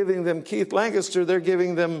 instead of giving them Keith Lancaster, they're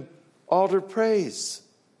giving them altar praise.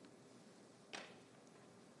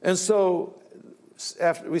 And so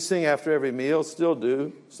we sing after every meal, still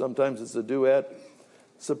do. Sometimes it's a duet.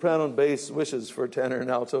 Soprano and bass wishes for tenor and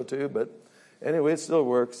alto too, but anyway, it still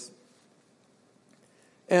works.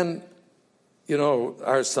 And, you know,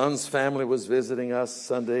 our son's family was visiting us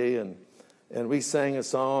Sunday, and we sang a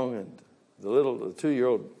song, and the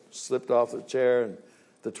 2-year-old slipped off the chair, and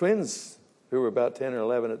the twins, who were about 10 or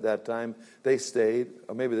 11 at that time, they stayed.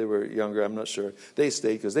 Or maybe they were younger, I'm not sure. They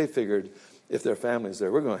stayed because they figured if their family's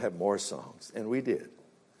there, we're going to have more songs. And we did.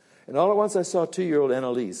 And all at once I saw 2-year-old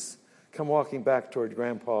Annalise come walking back toward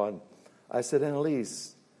Grandpa, and I said,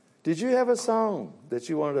 Annalise, did you have a song that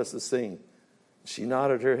you wanted us to sing? She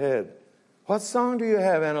nodded her head. What song do you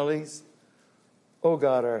have, Annalise? Oh,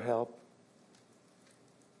 God, our help.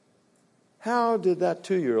 How did that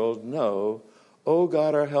 2-year-old know, oh,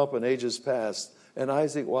 God, our help in ages past, and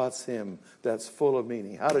Isaac Watts' hymn that's full of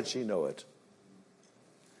meaning? How did she know it?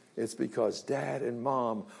 It's because Dad and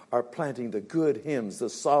Mom are planting the good hymns, the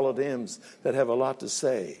solid hymns that have a lot to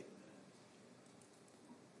say.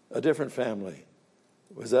 A different family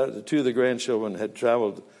was that the 2 of the grandchildren had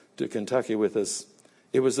traveled to Kentucky with us.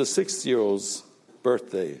 It was the 6-year-old's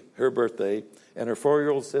birthday, her birthday, and her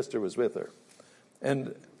 4-year-old sister was with her.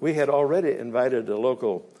 And we had already invited a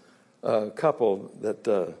local couple,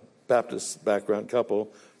 that Baptist background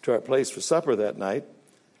couple, to our place for supper that night.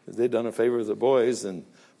 They'd done a favor with the boys, and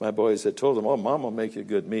my boys had told them, oh, Mom will make you a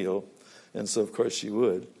good meal. And so, of course, she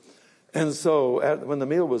would. And so when the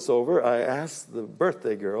meal was over, I asked the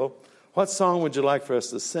birthday girl, what song would you like for us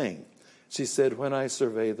to sing? She said, When I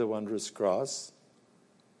Survey the Wondrous Cross.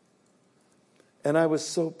 And I was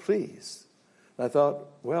so pleased. I thought,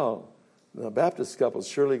 well, the Baptist couple's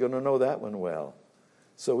surely going to know that one well.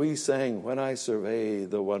 So we sang, When I Survey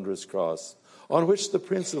the Wondrous Cross, on which the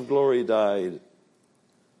Prince of Glory died.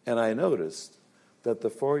 And I noticed that the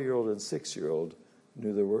 4-year-old and 6-year-old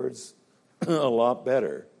knew the words a lot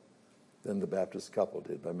better than the Baptist couple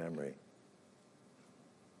did by memory.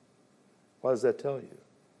 What does that tell you?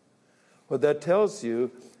 What that tells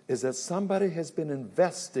you is that somebody has been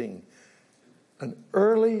investing an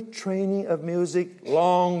early training of music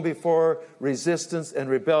long before resistance and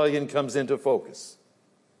rebellion comes into focus.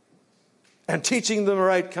 And teaching them the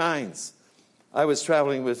right kinds. I was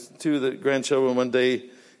traveling with 2 of the grandchildren one day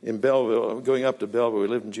in Belleville, going up to Belleville. We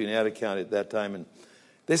lived in Juniata County at that time. And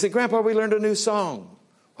they said, Grandpa, we learned a new song.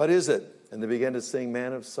 What is it? And they began to sing,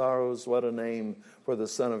 Man of Sorrows, what a name for the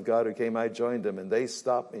Son of God who came. I joined them, and they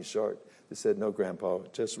stopped me short. They said, no, Grandpa,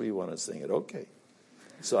 just we want to sing it. Okay.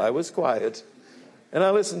 So I was quiet, and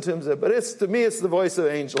I listened to him and said, but to me, it's the voice of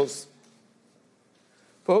angels.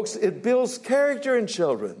 Folks, it builds character in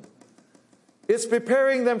children. It's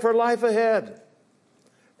preparing them for life ahead.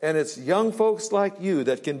 And it's young folks like you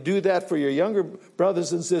that can do that for your younger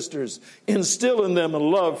brothers and sisters. Instill in them a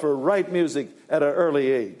love for right music at an early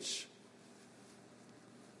age.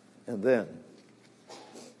 And then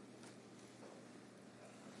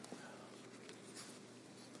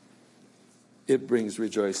it brings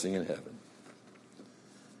rejoicing in heaven.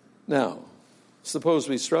 Now, suppose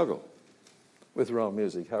we struggle with wrong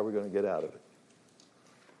music. How are we going to get out of it?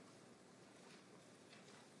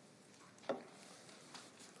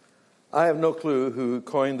 I have no clue who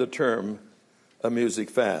coined the term a music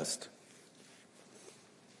fast.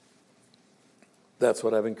 That's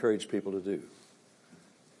what I've encouraged people to do.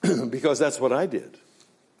 Because that's what I did.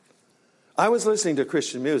 I was listening to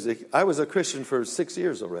Christian music. I was a Christian for 6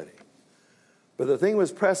 years already. But the thing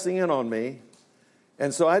was pressing in on me.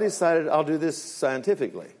 And so I decided I'll do this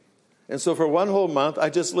scientifically. And so for one whole month, I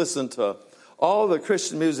just listened to all the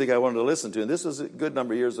Christian music I wanted to listen to. And this was a good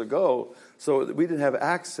number of years ago, so we didn't have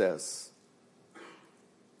access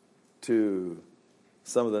to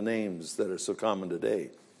some of the names that are so common today.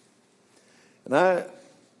 And I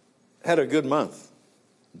had a good month,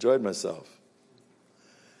 enjoyed myself.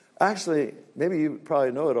 Actually, maybe you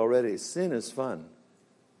probably know it already, sin is fun.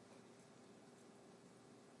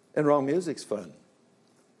 And wrong music's fun.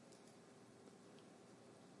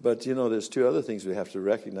 But you know, there's two other things we have to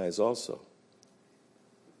recognize also.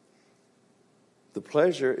 The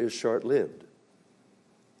pleasure is short-lived.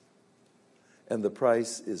 And the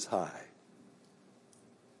price is high.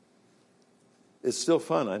 It's still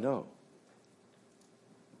fun, I know.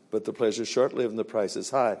 But the pleasure is short-lived and the price is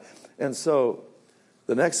high. And so,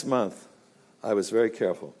 the next month, I was very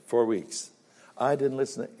careful. 4 weeks. I didn't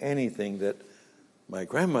listen to anything that my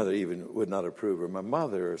grandmother even would not approve, or my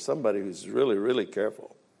mother, or somebody who's really, really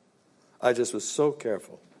careful. I just was so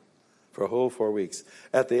careful for a whole 4 weeks.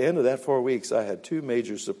 At the end of that 4 weeks, I had two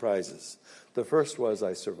major surprises. The first was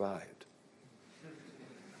I survived.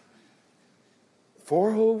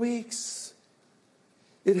 4 whole weeks.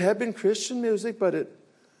 It had been Christian music, but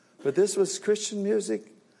this was Christian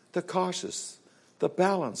music, the cautious, the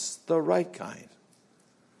balanced, the right kind.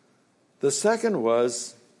 The second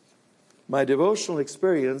was my devotional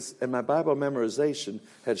experience and my Bible memorization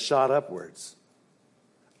had shot upwards.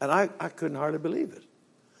 And I couldn't hardly believe it.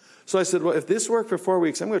 So I said, well, if this worked for 4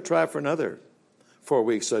 weeks, I'm going to try it for another 4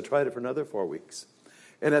 weeks. So I tried it for another 4 weeks.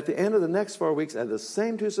 And at the end of the next 4 weeks, I had the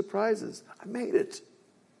same two surprises. I made it.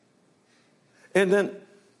 And then,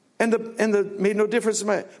 the made no difference.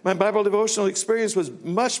 My Bible devotional experience was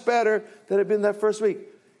much better than it had been that first week.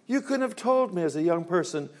 You couldn't have told me as a young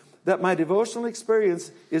person that my devotional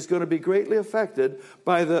experience is going to be greatly affected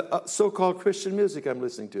by the so-called Christian music I'm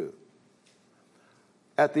listening to.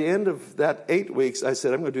 At the end of that 8 weeks, I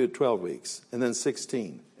said, I'm going to do it 12 weeks, and then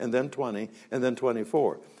 16, and then 20, and then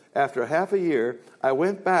 24. After half a year, I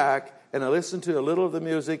went back and I listened to a little of the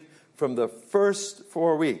music from the first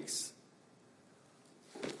 4 weeks.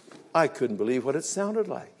 I couldn't believe what it sounded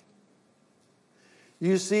like.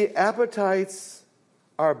 You see, appetites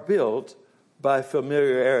are built by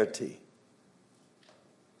familiarity.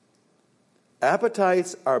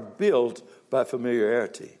 Appetites are built by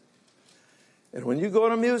familiarity. And when you go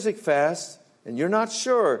on a music fast and you're not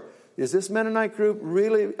sure, is this Mennonite group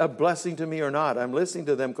really a blessing to me or not? I'm listening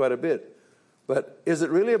to them quite a bit. But is it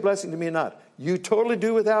really a blessing to me or not? You totally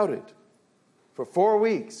do without it. For 4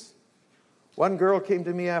 weeks. One girl came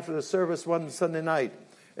to me after the service one Sunday night,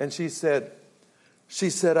 and she said,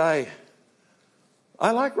 I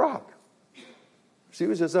like rock. She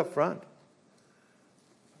was just up front.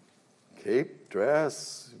 Cape,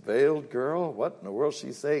 dress, veiled girl. What in the world is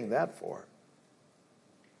she saying that for?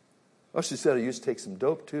 Oh, she said, I used to take some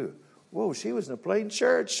dope too. Whoa, she was in a plain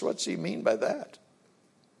church. What's she mean by that?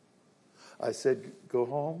 I said, go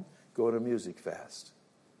home, go on a music fast.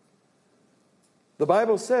 The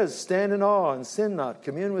Bible says, stand in awe and sin not.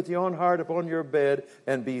 Commune with your own heart upon your bed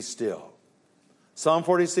and be still. Psalm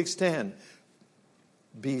 46:10,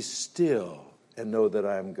 be still and know that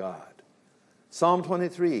I am God. Psalm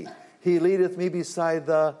 23, he leadeth me beside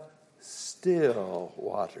the still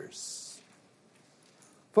waters.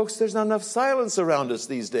 Folks, there's not enough silence around us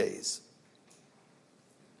these days.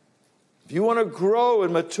 If you want to grow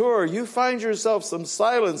and mature, you find yourself some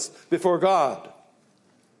silence before God.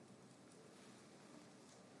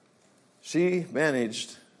 She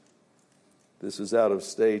managed, this was out of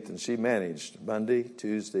state, and she managed Monday,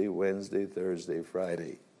 Tuesday, Wednesday, Thursday,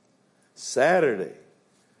 Friday. Saturday,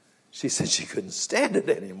 she said she couldn't stand it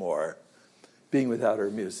anymore, being without her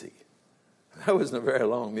music. That wasn't a very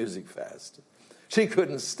long music fast. She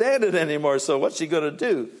couldn't stand it anymore, so what's she going to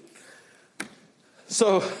do?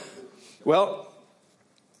 So, well,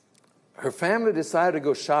 her family decided to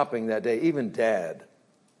go shopping that day, even Dad.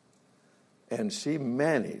 And she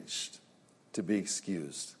managed to be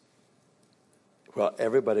excused. Well,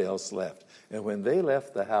 everybody else left. And when they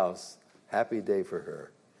left the house, happy day for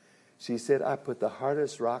her. She said, I put the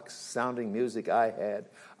hardest rock-sounding music I had.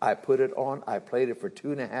 I put it on. I played it for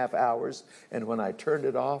 2.5 hours. And when I turned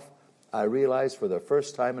it off, I realized for the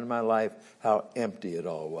first time in my life how empty it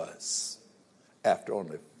all was after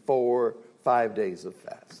only 4-5 days of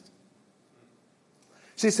fast.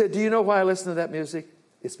 She said, do you know why I listen to that music?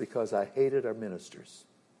 It's because I hated our ministers.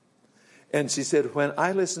 And she said, when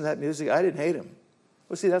I listened to that music, I didn't hate him.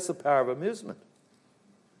 Well, see, that's the power of amusement.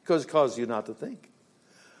 Because it causes you not to think.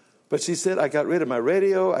 But she said, I got rid of my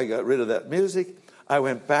radio. I got rid of that music. I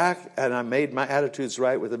went back and I made my attitudes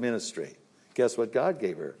right with the ministry. Guess what God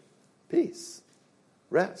gave her? Peace,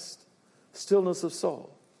 rest, stillness of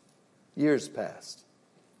soul. Years passed.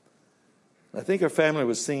 I think her family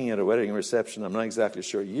was singing at a wedding reception. I'm not exactly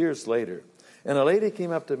sure. Years later. And a lady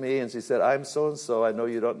came up to me and she said, I'm so-and-so. I know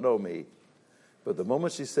you don't know me. But the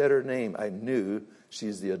moment she said her name, I knew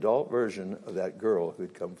she's the adult version of that girl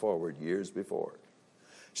who'd come forward years before.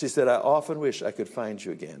 She said, I often wish I could find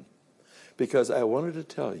you again because I wanted to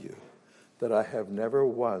tell you that I have never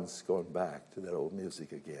once gone back to that old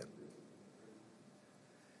music again.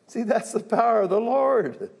 See, that's the power of the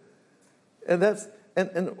Lord. And that's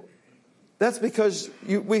because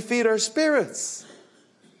we feed our spirits.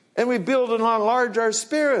 And we build and enlarge our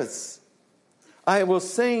spirits. I will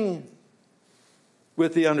sing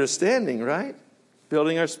with the understanding, right?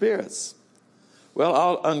 Building our spirits. Well,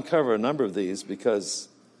 I'll uncover a number of these because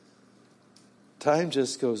time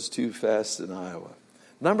just goes too fast in Iowa.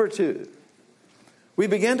 Number 2, we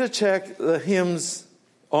begin to check the hymns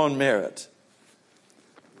on merit.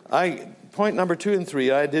 Point number 2 and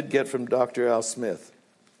 3, I did get from Dr. Al Smith.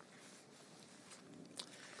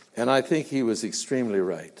 And I think he was extremely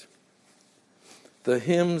right. The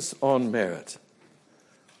hymns on merit.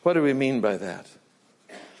 What do we mean by that?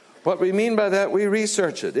 What we mean by that, we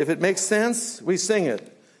research it. If it makes sense, we sing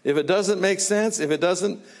it. If it doesn't make sense, if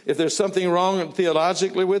there's something wrong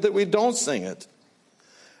theologically with it, we don't sing it.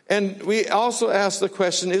 And we also ask the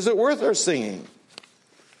question, is it worth our singing?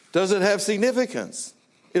 Does it have significance?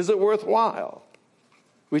 Is it worthwhile?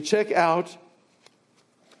 We check out,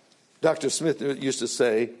 Dr. Smith used to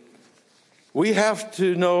say, we have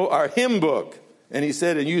to know our hymn book. And he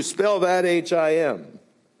said, and you spell that H-I-M.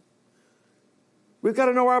 We've got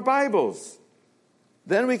to know our Bibles.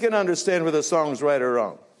 Then we can understand whether the song's right or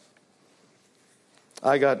wrong.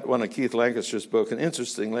 I got one of Keith Lancaster's books, and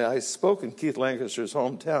interestingly, I spoke in Keith Lancaster's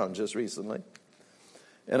hometown just recently.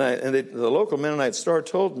 And the local Mennonite store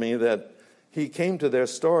told me that he came to their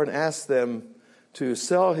store and asked them to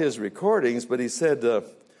sell his recordings, but he said,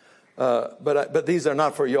 but these are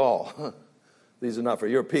not for y'all. These are not for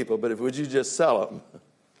your people, but would you just sell them?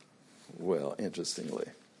 Well, interestingly.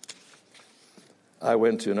 I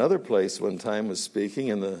went to another place one time, was speaking,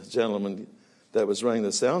 and the gentleman that was running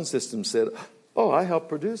the sound system said, oh, I helped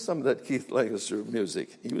produce some of that Keith Lancaster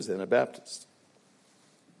music. He was then a Baptist.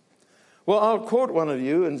 Well, I'll quote one of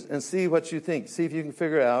you and see what you think. See if you can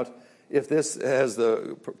figure out if this has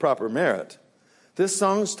the proper merit. This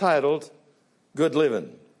song's titled, Good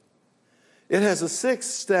Livin'. It has a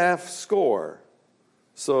 6-staff score.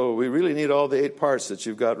 So we really need all the 8 parts that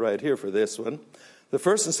you've got right here for this one. The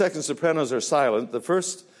first and second sopranos are silent. The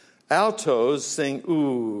first altos sing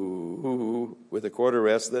ooh, ooh, with a quarter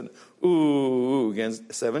rest, then ooh, ooh, again,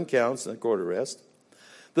 7 counts and a quarter rest.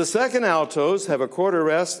 The second altos have a quarter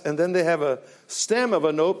rest, and then they have a stem of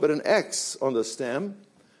a note, but an X on the stem,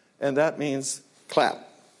 and that means clap,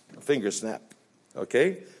 a finger snap.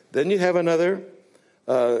 Okay? Then you have another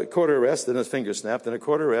quarter rest, then a finger snap, then a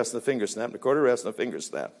quarter rest, and a finger snap, and a quarter rest, and a finger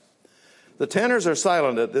snap. The tenors are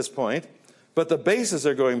silent at this point, but the basses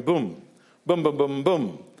are going boom, boom, boom, boom,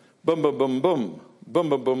 boom, boom, boom, boom, boom, boom,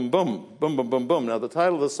 boom, boom, boom, boom, boom, boom, boom. Now, the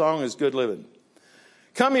title of the song is Good Livin'.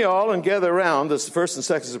 Come you all and gather around. The first and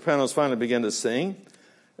second sopranos finally begin to sing.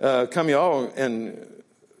 Come you all and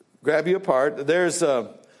grab you apart. This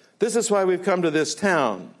is why we've come to this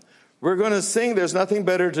town. We're going to sing There's Nothing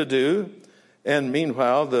Better to Do. And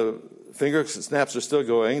meanwhile, the finger snaps are still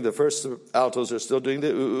going. The first altos are still doing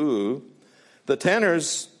the ooh, ooh, ooh. The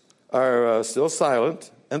tenors are still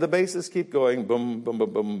silent. And the basses keep going boom, boom,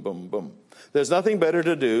 boom, boom, boom, boom. There's nothing better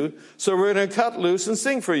to do. So we're going to cut loose and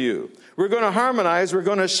sing for you. We're going to harmonize. We're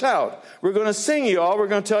going to shout. We're going to sing you all. We're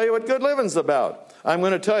going to tell you what good living's about. I'm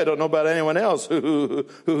going to tell you. I don't know about anyone else. Hoo, hoo, hoo,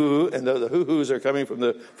 hoo, hoo. And the hoo-hoos are coming from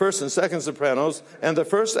the first and second sopranos and the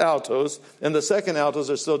first altos. And the second altos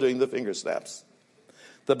are still doing the finger snaps.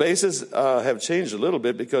 The basses have changed a little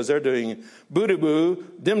bit because they're doing boo-doo-boo,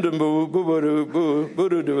 dim-dum-boo, boo-boo-doo, boo,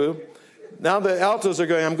 boo-doo-doo. Now the altos are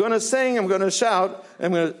going, I'm going to sing, I'm going to shout,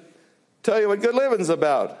 I'm going to... Tell you what good living's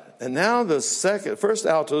about. And now the first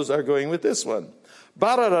altos are going with this one.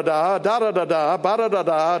 Ba-da-da-da, da-da-da-da,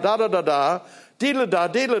 ba-da-da-da, da-da-da-da, dee-la-da,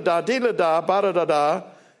 dee-la-da, dee-la-da, ba-da-da-da.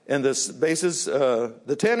 And the basses,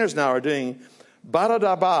 the tenors now are doing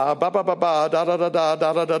ba-da-da-ba, ba-ba-ba-ba, da-da-da-da,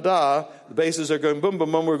 da-da-da-da. The basses are going boom,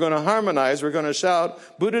 boom, boom. We're going to harmonize. We're going to shout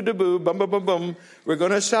boo-da-da-boo, bum, bum, bum, bum. We're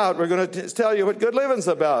going to shout. We're going to tell you what good living's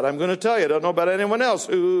about. I'm going to tell you. I don't know about anyone else,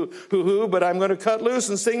 who, but I'm going to cut loose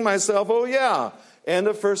and sing myself, oh yeah. End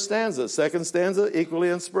of first stanza. Second stanza, equally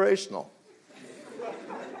inspirational.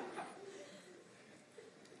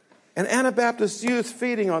 And Anabaptist youth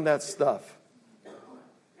feeding on that stuff.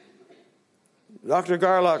 Dr.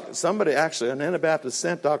 Garlock, somebody actually, an Anabaptist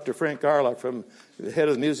sent Dr. Frank Garlock from the head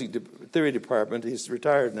of the music theory department, he's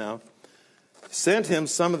retired now, sent him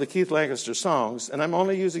some of the Keith Lancaster songs, and I'm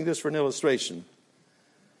only using this for an illustration.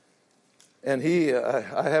 And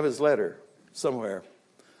I have his letter somewhere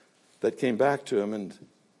that came back to him, and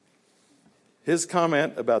his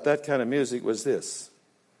comment about that kind of music was this: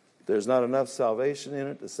 there's not enough salvation in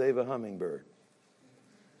it to save a hummingbird.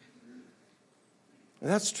 And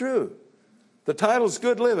that's true. The title's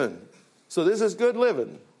Good Living. So this is good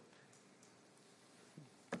living.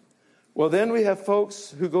 Well, then we have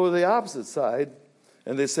folks who go to the opposite side,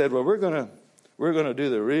 and they said, well, we're going to do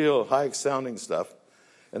the real high-sounding stuff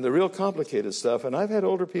and the real complicated stuff. And I've had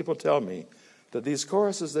older people tell me that these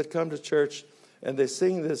choruses that come to church and they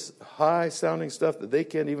sing this high-sounding stuff that they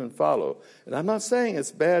can't even follow. And I'm not saying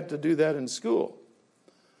it's bad to do that in school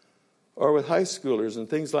or with high schoolers and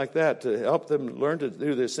things like that to help them learn to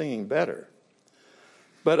do their singing better.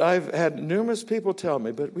 But I've had numerous people tell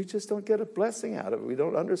me, but we just don't get a blessing out of it. We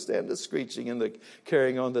don't understand the screeching and the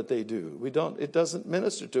carrying on that they do. It doesn't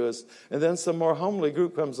minister to us. And then some more homely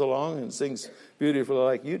group comes along and sings beautifully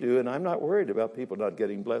like you do. And I'm not worried about people not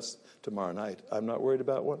getting blessed tomorrow night. I'm not worried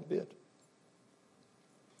about one bit.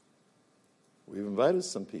 We've invited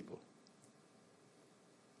some people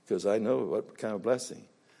because I know what kind of blessing.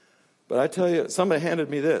 But I tell you, somebody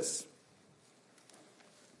handed me this.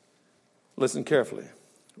 Listen carefully.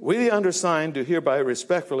 We, the undersigned, do hereby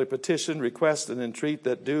respectfully petition, request, and entreat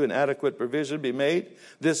that due and adequate provision be made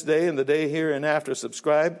this day and the day hereinafter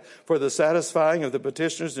subscribed for the satisfying of the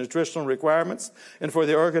petitioner's nutritional requirements and for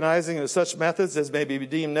the organizing of such methods as may be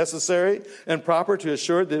deemed necessary and proper to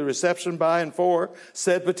assure the reception by and for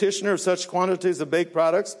said petitioner of such quantities of baked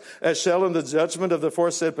products as shall in the judgment of the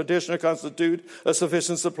foresaid petitioner constitute a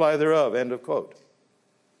sufficient supply thereof. End of quote.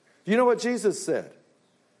 Do you know what Jesus said?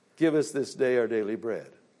 Give us this day our daily bread.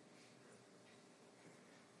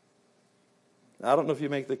 I don't know if you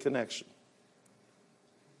make the connection.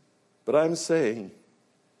 But I'm saying,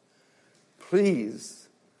 please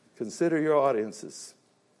consider your audiences.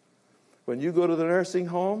 When you go to the nursing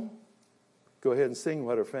home, go ahead and sing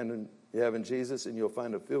What a Friend You Have in Jesus, and you'll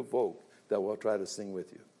find a few folk that will try to sing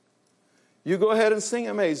with you. You go ahead and sing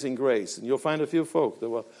Amazing Grace, and you'll find a few folk that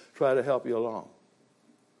will try to help you along.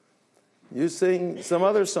 You sing some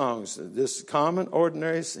other songs, just common,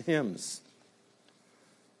 ordinary hymns.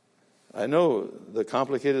 I know the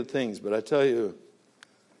complicated things, but I tell you,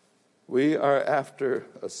 we are after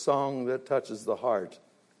a song that touches the heart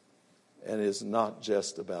and is not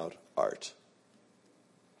just about art.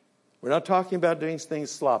 We're not talking about doing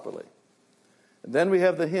things sloppily. And then we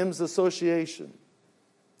have the Hymns Association.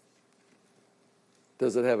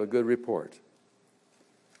 Does it have a good report?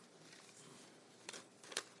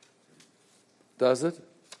 Does it?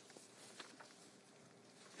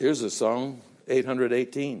 Here's a song,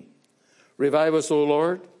 818. Revive us, O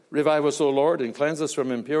Lord, and cleanse us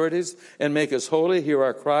from impurities, and make us holy. Hear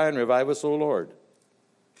our cry, and revive us, O Lord.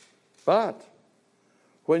 But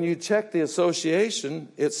when you check the association,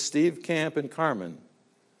 it's Steve Camp and Carmen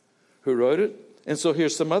who wrote it. And so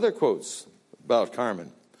here's some other quotes about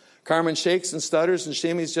Carmen. Carmen shakes and stutters and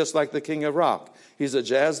shimmies just like the king of rock. He's a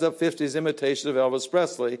jazzed-up 50s imitation of Elvis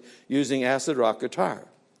Presley using acid rock guitar.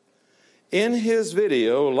 In his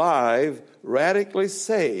video, Live, Radically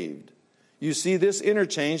Saved, you see this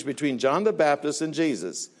interchange between John the Baptist and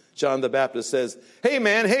Jesus. John the Baptist says, hey,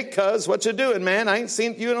 man, hey, cuz, what you doing, man? I ain't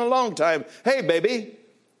seen you in a long time. Hey, baby.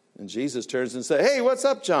 And Jesus turns and says, hey, what's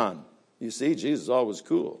up, John? You see, Jesus is always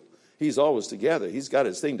cool. He's always together. He's got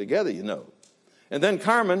his thing together, you know. And then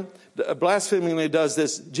Carmen blasphemingly does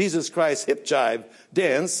this Jesus Christ hip jive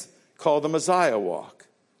dance called the Messiah Walk.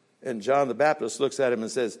 And John the Baptist looks at him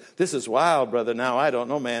and says, this is wild, brother. Now, I don't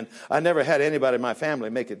know, man. I never had anybody in my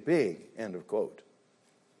family make it big. End of quote.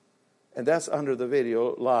 And that's under the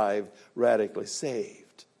video, Live, Radically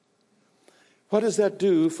Saved. What does that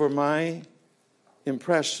do for my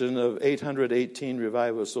impression of 818,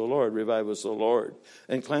 revive us, O Lord, revive us, O Lord,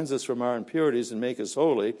 and cleanse us from our impurities and make us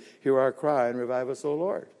holy. Hear our cry and revive us, O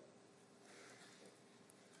Lord.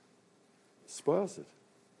 Spoils it.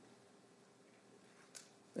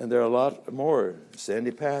 And there are a lot more.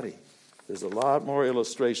 Sandy Patty. There's a lot more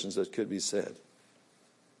illustrations that could be said.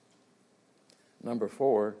 Number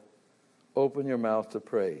 4, open your mouth to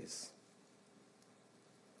praise.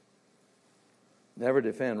 Never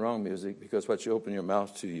defend wrong music, because what you open your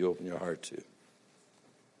mouth to, you open your heart to.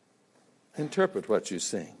 Interpret what you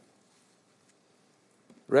sing.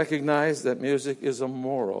 Recognize that music is a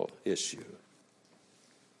moral issue.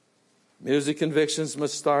 Music convictions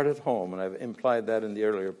must start at home, and I've implied that in the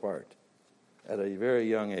earlier part, at a very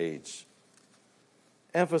young age.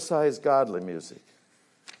 Emphasize godly music.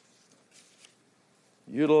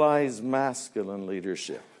 Utilize masculine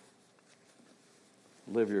leadership.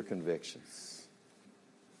 Live your convictions.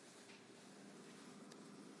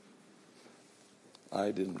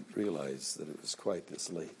 I didn't realize that it was quite this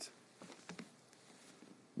late.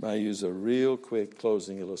 I use a real quick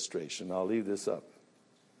closing illustration. I'll leave this up.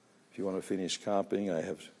 If you want to finish copying,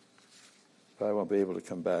 I won't be able to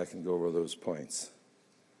come back and go over those points.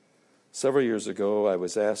 Several years ago, I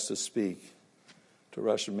was asked to speak to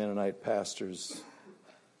Russian Mennonite pastors,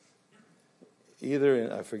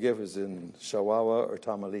 I forget if it was in Chihuahua or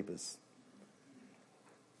Tamaulipas.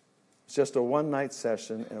 It's just a one-night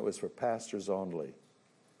session, and it was for pastors only.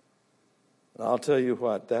 And I'll tell you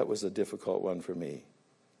what, that was a difficult one for me.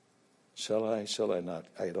 Shall I not?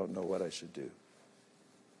 I don't know what I should do.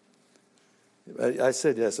 I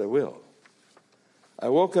said, yes, I will. I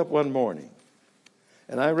woke up one morning,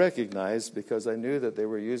 and I recognized, because I knew that they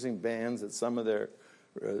were using bands at some of their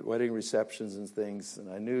wedding receptions and things,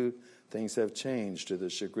 and I knew things have changed to the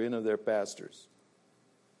chagrin of their pastors.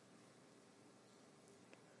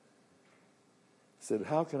 I said,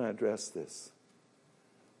 how can I address this?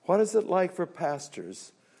 What is it like for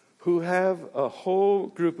pastors who have a whole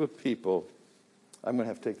group of people? I'm going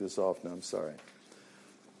to have to take this off now, I'm sorry.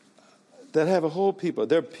 That have a whole people.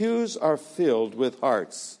 Their pews are filled with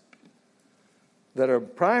hearts that are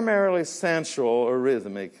primarily sensual or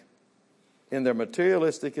rhythmic in their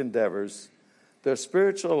materialistic endeavors. Their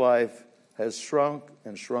spiritual life has shrunk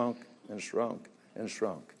and shrunk and shrunk and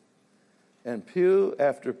shrunk. And pew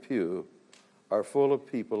after pew are full of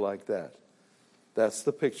people like that. That's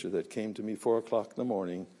the picture that came to me 4 o'clock in the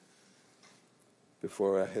morning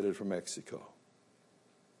before I headed for Mexico.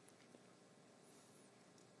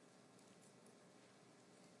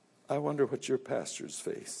 I wonder what your pastors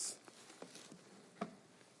face.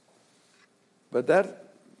 But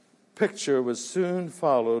that picture was soon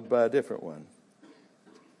followed by a different one.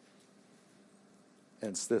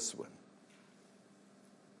 And it's this one.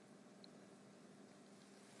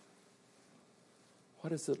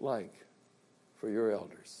 What is it like for your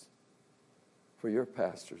elders, for your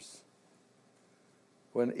pastors,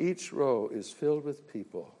 when each row is filled with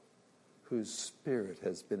people whose spirit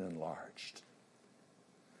has been enlarged?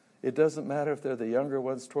 It doesn't matter if they're the younger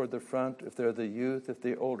ones toward the front, if they're the youth, if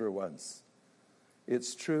they're the older ones.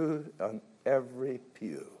 It's true on every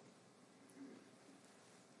pew.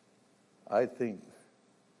 I think,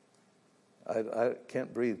 I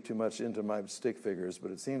can't breathe too much into my stick figures,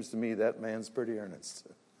 but it seems to me that man's pretty earnest.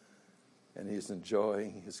 And he's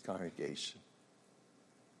enjoying his congregation.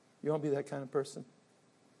 You want to be that kind of person?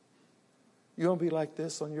 You want to be like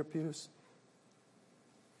this on your pews?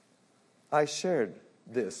 I shared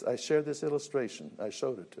this illustration. I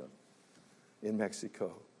showed it to him in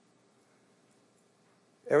Mexico.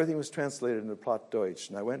 Everything was translated into Plattdeutsch,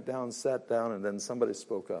 and I went down, sat down, and then somebody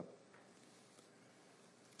spoke up.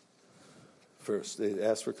 First, they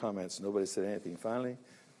asked for comments. Nobody said anything. Finally,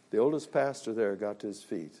 the oldest pastor there got to his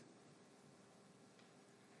feet.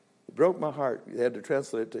 It broke my heart. He had to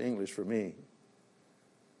translate it to English for me.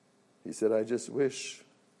 He said, I just wish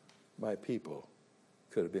my people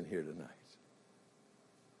could have been here tonight.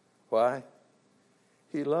 Why?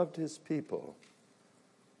 He loved his people,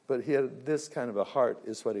 but he had this kind of a heart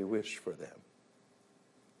is what he wished for them.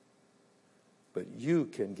 But you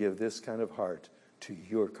can give this kind of heart to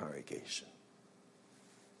your congregation.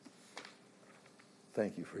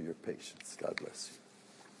 Thank you for your patience. God bless you.